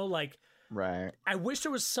 like, right. I wish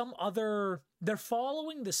there was some other, they're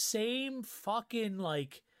following the same fucking,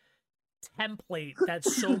 like, template that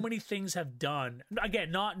so many things have done.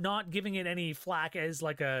 Again, not giving it any flack as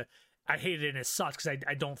like I hated it and it sucks, because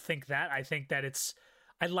I don't think that. I think that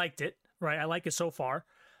I liked it, right? I like it so far.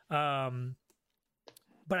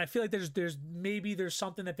 But I feel like there's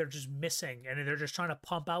something that they're just missing, and they're just trying to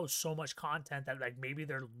pump out so much content that like maybe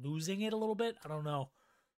they're losing it a little bit. I don't know.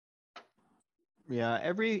 Yeah,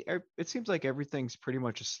 it seems like everything's pretty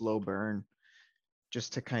much a slow burn,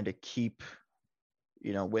 just to kind of keep,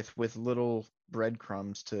 with little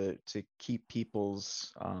breadcrumbs to keep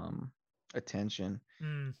people's attention.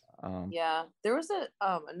 Yeah, there was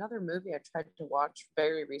another movie I tried to watch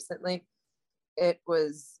very recently. It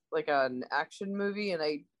was like an action movie, and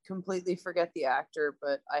I completely forget the actor,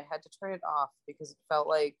 but I had to turn it off because it felt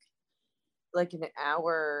like an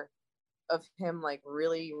hour of him like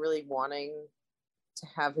really, really wanting to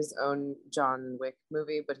have his own John Wick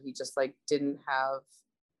movie, but he just like didn't have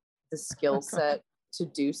the skill set to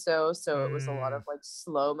do so. So it was a lot of like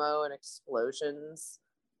slow-mo and explosions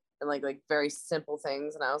and like very simple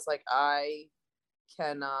things. And I was like, I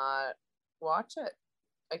cannot watch it.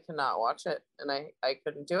 And I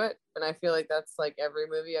couldn't do it. And I feel like that's like every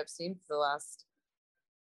movie I've seen for the last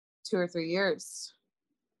 2 or 3 years.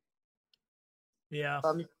 Yeah.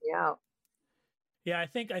 Bums me out. Yeah, I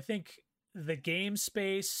think the game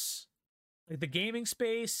space, like the gaming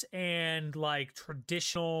space, and like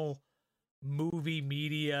traditional movie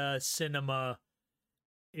media cinema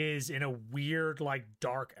is in a weird, like,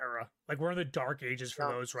 dark era. Like, we're in the dark ages for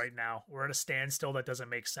those right now. We're at a standstill that doesn't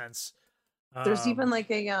make sense. There's even like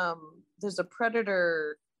there's a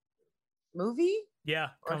Predator movie yeah,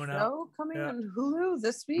 or coming show out. coming Yeah. on Hulu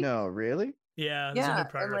this week. No, really? Yeah, there's a new Yeah,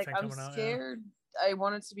 Predator and like thing I'm coming out. scared. I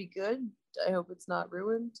want it to be good. I hope it's not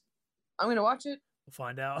ruined. I'm gonna watch it. We'll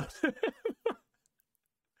find out.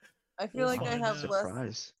 I feel like I find have out.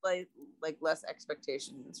 less less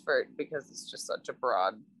expectations for it because it's just such a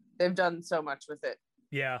broad. They've done so much with it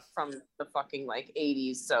Yeah. from the fucking like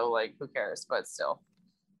 80s, so like who cares? But still,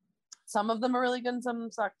 some of them are really good and some of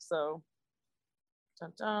them suck. So,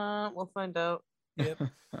 dun, dun, we'll find out. Yep.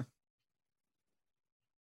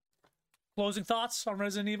 Closing thoughts on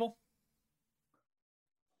Resident Evil?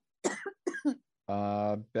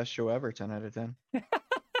 Best show ever, 10 out of 10.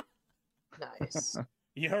 Nice.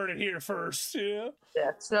 You heard it here first. Yeah.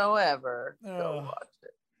 Best show ever. Go Oh. watch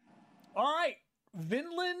it. All right,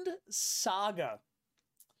 Vinland Saga.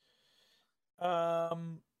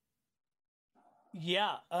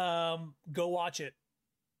 Yeah. Go watch it.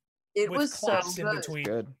 It with was so claps good. in between.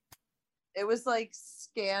 Good. It was like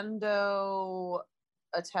Scando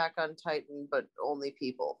Attack on Titan, but only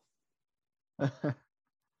people.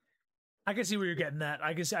 I can see where you're getting that.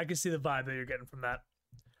 I can see the vibe that you're getting from that.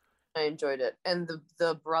 I enjoyed it. And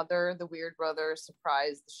the brother, the weird brother,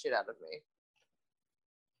 surprised the shit out of me.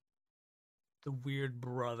 The weird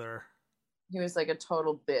brother. He was like a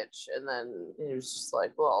total bitch, and then he was just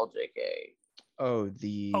like, well, JK. Oh,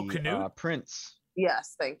 the Canute? Prince.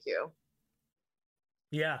 Yes, thank you.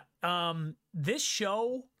 Yeah. This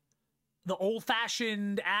show, the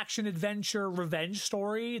old-fashioned action adventure revenge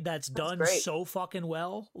story that's done great. so fucking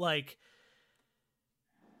well. Like,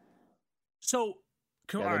 so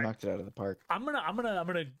Yeah, all they right. knocked it out of the park. I'm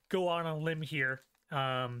gonna go on a limb here,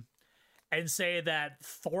 and say that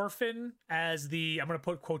Thorfinn as the, I'm gonna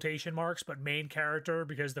put quotation marks, but main character,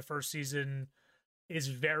 because the first season is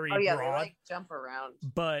very Oh yeah, broad, they like jump around.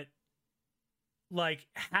 but like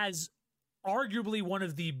has arguably one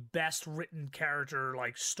of the best written character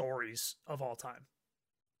like stories of all time.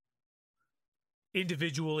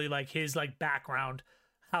 Individually, like his like background,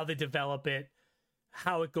 how they develop it,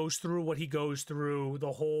 how it goes through what he goes through,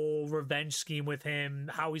 the whole revenge scheme with him,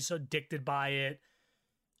 how he's addicted by it,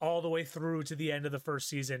 all the way through to the end of the first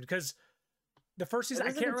season. Because the first season, I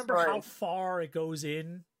is a can't good remember story. how far it goes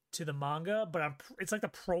in to the manga, but it's like the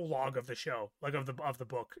prologue of the show, like of the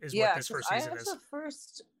book, is Yeah, what this 'cause first season is.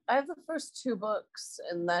 I have the first two books,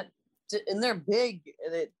 and they're big,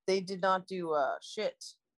 and they did not do shit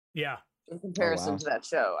Yeah, in comparison wow. to that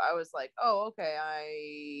show. I was like, oh, okay,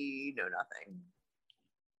 I know nothing.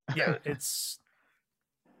 yeah, it's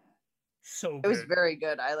so It good. was very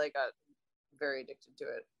good. I like got very addicted to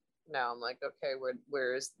it. Now I'm like, okay,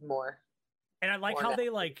 where is more? And I like Or how now. they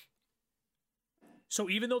like. So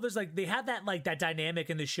even though there's like they have that like that dynamic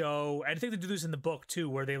in the show, and I think they do this in the book too,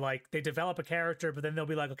 where they develop a character, but then they'll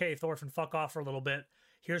be like, okay, Thorfinn, fuck off for a little bit.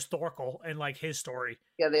 Here's Thorkel and like his story,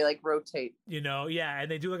 Yeah, they like rotate. you know? Yeah, and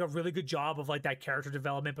they do like a really good job of like that character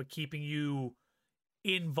development, but keeping you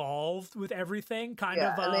involved with everything. Kind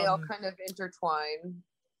Yeah, of, and they all kind of intertwine.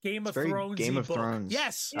 Game It's of very Thrones. Game of book. Thrones.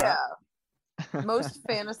 Yes. Yeah, most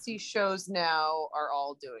fantasy shows now are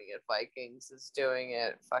all doing it. Vikings is doing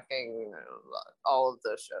it. Fucking all of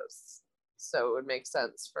those shows. So it would make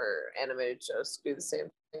sense for animated shows to do the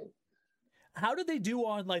same thing. How did they do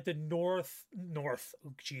on like the North?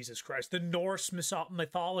 Oh, Jesus Christ, the Norse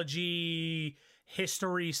mythology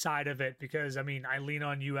history side of it? Because I mean, I lean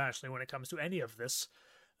on you, Ashley, when it comes to any of this.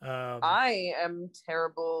 I am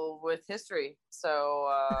terrible with history, so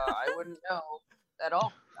I wouldn't know at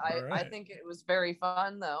all. I Alright. think it was very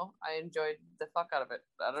fun, though. I enjoyed the fuck out of it.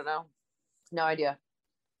 I don't know. No idea.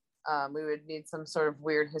 We would need some sort of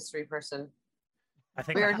weird history person. I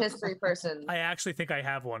think Weird history person. I actually think I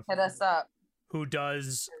have one Hit us up. who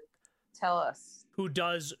does Tell us.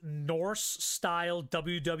 Norse style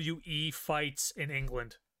WWE fights in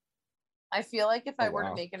England. I feel like if I Oh, were to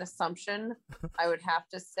wow. make an assumption, I would have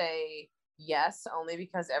to say yes, only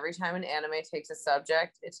because every time an anime takes a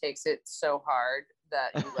subject, it takes it so hard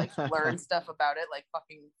that you like learn stuff about it, like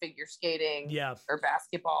fucking figure skating Yeah, or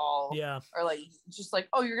basketball, yeah, or like just like,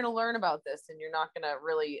 oh, you're gonna learn about this, and you're not gonna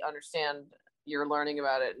really understand you're learning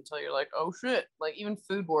about it until you're like, oh shit. Like even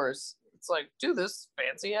Food Wars, it's like, do this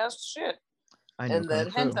fancy ass shit, I know and then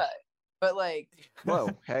Kung Fu. hentai, but like Whoa,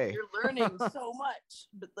 hey. you're learning so much,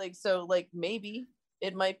 but like, so like maybe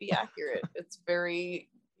it might be accurate.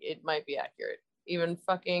 It might be accurate. Even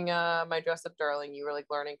fucking My Dress Up Darling, you were like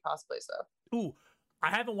learning cosplay stuff. Ooh, I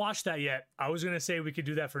haven't watched that yet. I was gonna say we could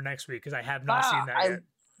do that for next week because I have not seen that yet.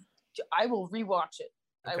 I will rewatch it.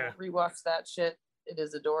 Okay. I will rewatch that shit. It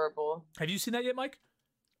is adorable. Have you seen that yet, Mike?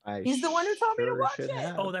 He's the one who told me to watch it.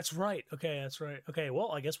 have. Oh, that's right. Okay, that's right. Okay,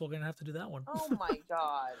 well, I guess we're gonna have to do that one. Oh my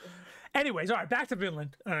god. Anyways, all right, back to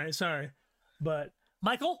Vinland. All right, sorry, but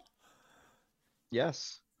Michael,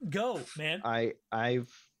 Yes, go, man. I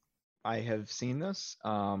have seen this.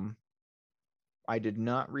 I did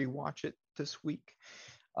not rewatch it this week.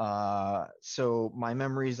 So my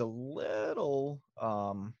memory is a little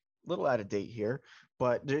out of date here,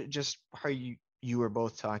 but just how you were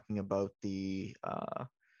both talking about the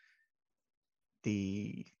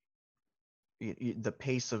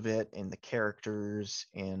pace of it and the characters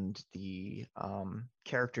and the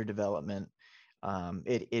character development.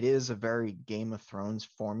 It is a very Game of Thrones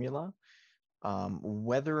formula.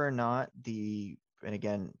 Whether or not and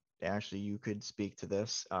again, Ashley, you could speak to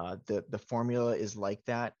this. The formula is like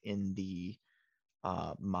that in the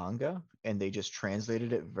manga, and they just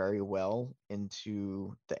translated it very well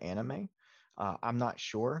into the anime. I'm not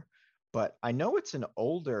sure, but I know it's an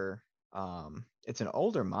older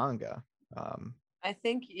manga. I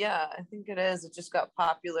think it is. It just got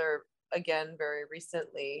popular again very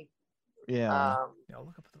recently. Yeah. I'll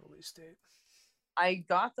look up the release date. I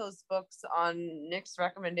got those books on Nick's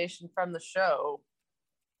recommendation from the show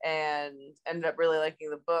and ended up really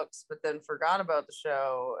liking the books, but then forgot about the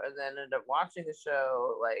show and then ended up watching the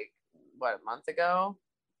show like a month ago.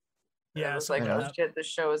 And Yeah, I was like, oh shit, this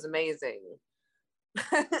show is amazing.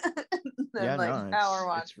 Yeah, like,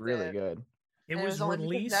 no, it's really good. It was only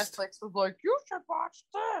released. Netflix was like, you should watch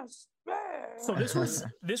this. So this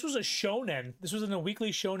was a shonen. This was in a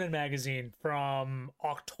weekly shonen magazine from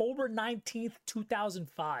October 19th,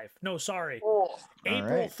 2005. No, sorry.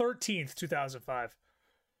 April 13th, 2005.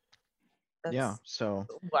 Yeah, so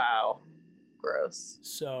wow. Gross.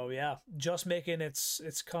 So yeah, just making its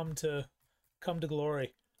come to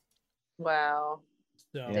glory. Wow.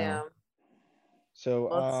 So Yeah. Damn. So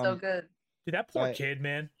It's so good. dude, that poor kid,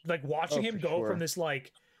 man. Like watching him for go sure. from this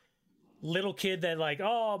like little kid that like,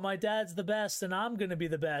 oh, my dad's the best and I'm gonna be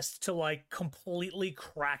the best, to like completely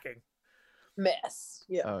cracking. Mess.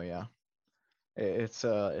 Yeah. Oh yeah. It's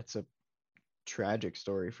a tragic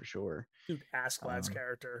story for sure. Dude, Askeladd's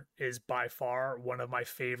character is by far one of my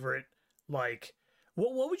favorite. Like,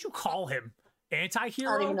 what would you call him?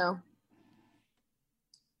 Anti-hero? I don't even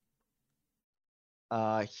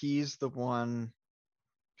know. He's the one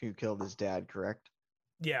who killed his dad, correct?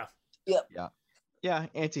 Yeah. Yep. Yeah,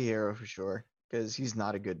 anti-hero for sure, because he's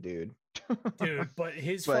not a good dude. Dude, but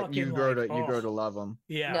his but fucking you grow to love him.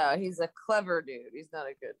 Yeah. No, he's a clever dude. He's not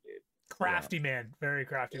a good dude. Crafty man, very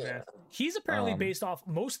crafty man. He's apparently based off.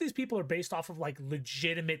 Most of these people are based off of like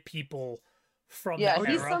legitimate people from the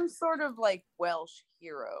era. He's some sort of like Welsh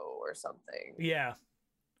hero or something. Yeah,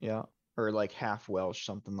 or like half Welsh,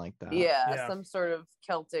 something like that. Yeah, some sort of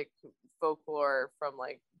Celtic folklore from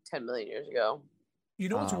like 10 million years ago. You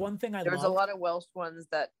know what's one thing there was a lot of Welsh ones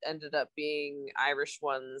that ended up being Irish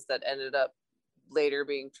ones that ended up later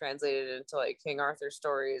being translated into like King Arthur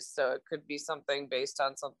stories. So it could be something based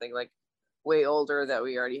on something like way older that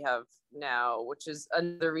we already have now, which is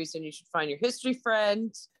another reason you should find your history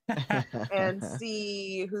friend and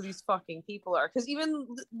see who these fucking people are. Because even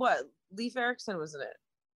Leif Erikson was in it.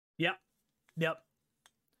 Yep.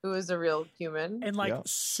 Who is a real human and like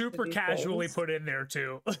super casually put in there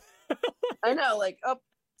too. I know, like,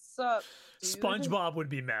 sup, dude? SpongeBob would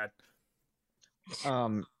be mad.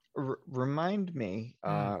 Remind me,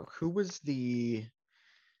 who was the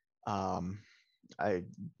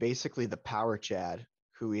basically the Power Chad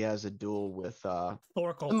who he has a duel with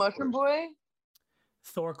Thorkel. The Mushroom Boy?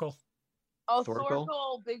 Thorkel. Oh,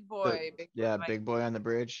 Thorkel, big boy. Big boy on the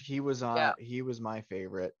bridge. He was he was my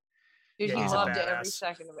favorite. Dude, he loved every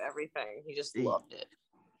second of everything. He just loved it.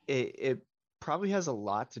 It probably has a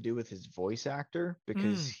lot to do with his voice actor,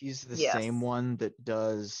 because he's the same one that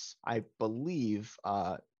does, I believe,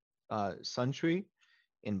 Sunshui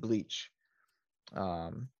in Bleach.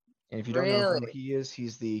 And if you don't know who he is,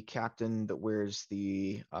 he's the captain that wears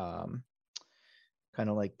the kind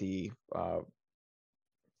of like the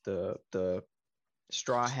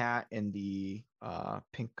straw hat and the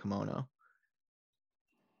pink kimono.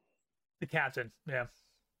 The captain, yeah.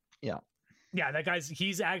 Yeah, that guy's,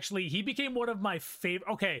 he became one of my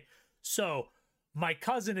favorite. Okay, so my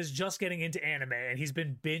cousin is just getting into anime and he's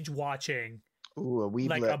been binge watching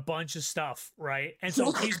a bunch of stuff, right? And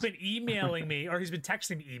so he's been emailing me, or he's been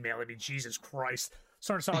texting me, Jesus Christ,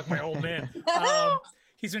 starting to sound like my old man.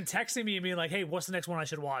 he's been texting me and being like, "Hey, what's the next one I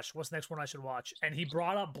should watch? What's the next one I should watch?" And he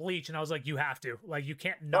brought up Bleach, and I was like, "You have to. Like, you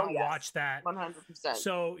can't not watch that." 100%.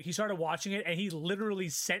 So he started watching it, and he literally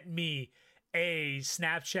sent me a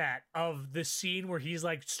Snapchat of the scene where he's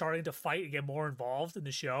like starting to fight and get more involved in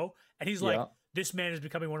the show, and he's like, "This man is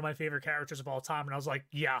becoming one of my favorite characters of all time." And I was like,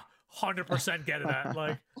 "Yeah, 100% get that."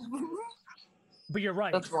 Like, but you're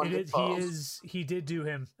right. He did do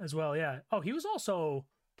him as well. Yeah. Oh, he was also.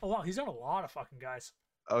 Oh wow, he's done a lot of fucking guys.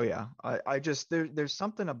 Oh yeah, I just there's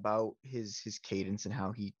something about his cadence and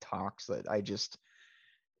how he talks that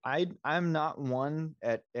I'm not one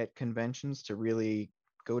at conventions to really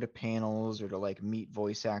go to panels or to like meet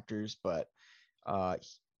voice actors, but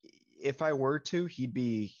if I were to, he'd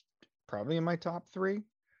be probably in my top 3.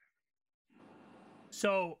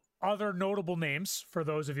 So other notable names for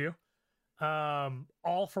those of you,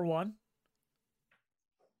 All For One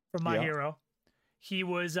from My Hero. He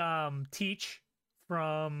was Teach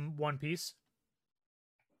from One Piece.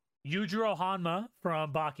 Yujiro Hanma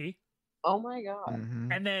from Baki. Oh my god.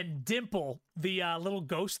 Mm-hmm. And then Dimple, the little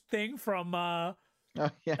ghost thing from Mob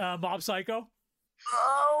Psycho.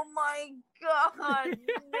 Oh my god,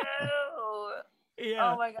 no.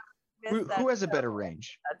 Yeah. Oh my god. Who has a better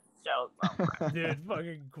range? That show's Dude,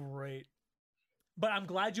 fucking great. But I'm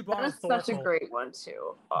glad you brought up Thorkel. That's such a great one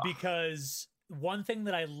too. Oh. Because one thing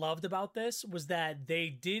that I loved about this was that they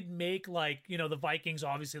did make, like, you know, the Vikings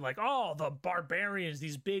obviously like, oh, the barbarians,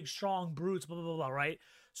 these big strong brutes, blah blah blah, blah, right?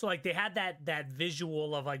 So like they had that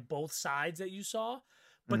visual of like both sides that you saw,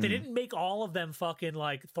 but they didn't make all of them fucking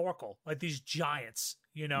like Thorkel, like these giants,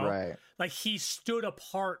 you know? Right. Like he stood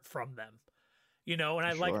apart from them. You know,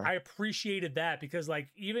 and I appreciated that because like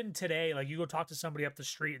even today, like you go talk to somebody up the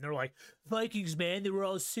street and they're like, Vikings, man, they were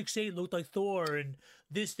all 6'8", looked like Thor and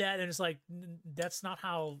this, that, and it's like that's not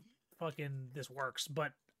how fucking this works.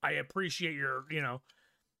 But I appreciate your, you know,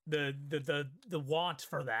 the want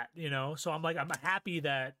for that, you know. So I'm happy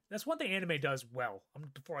that that's one thing anime does well.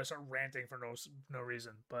 Before I start ranting for no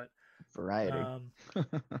reason, but variety.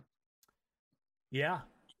 Yeah.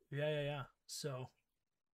 So.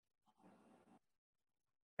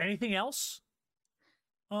 Anything else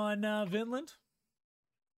on Vinland?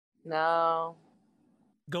 No.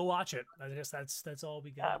 Go watch it. I guess that's all we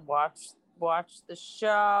got. Watch the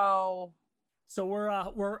show. So we're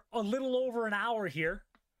a little over an hour here.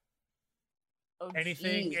 Oh,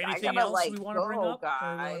 anything gotta, else we want to bring up?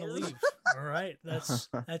 Guys. Or we leave? All right, that's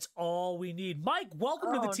all we need. Mike,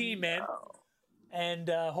 welcome to the team, man. And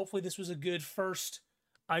hopefully this was a good first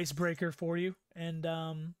icebreaker for you. And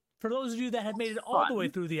for those of you that have made it all the way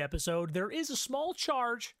through the episode, there is a small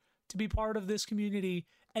charge to be part of this community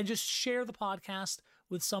and just share the podcast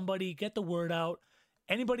with somebody, get the word out.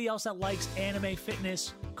 Anybody else that likes anime,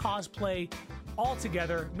 fitness, cosplay, all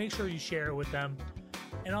together, make sure you share it with them.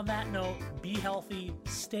 And on that note, be healthy,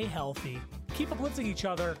 stay healthy, keep uplifting each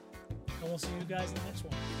other, and we'll see you guys in the next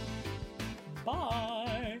one.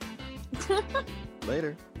 Bye!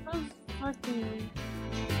 Later.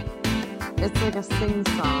 It's like a sing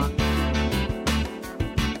song.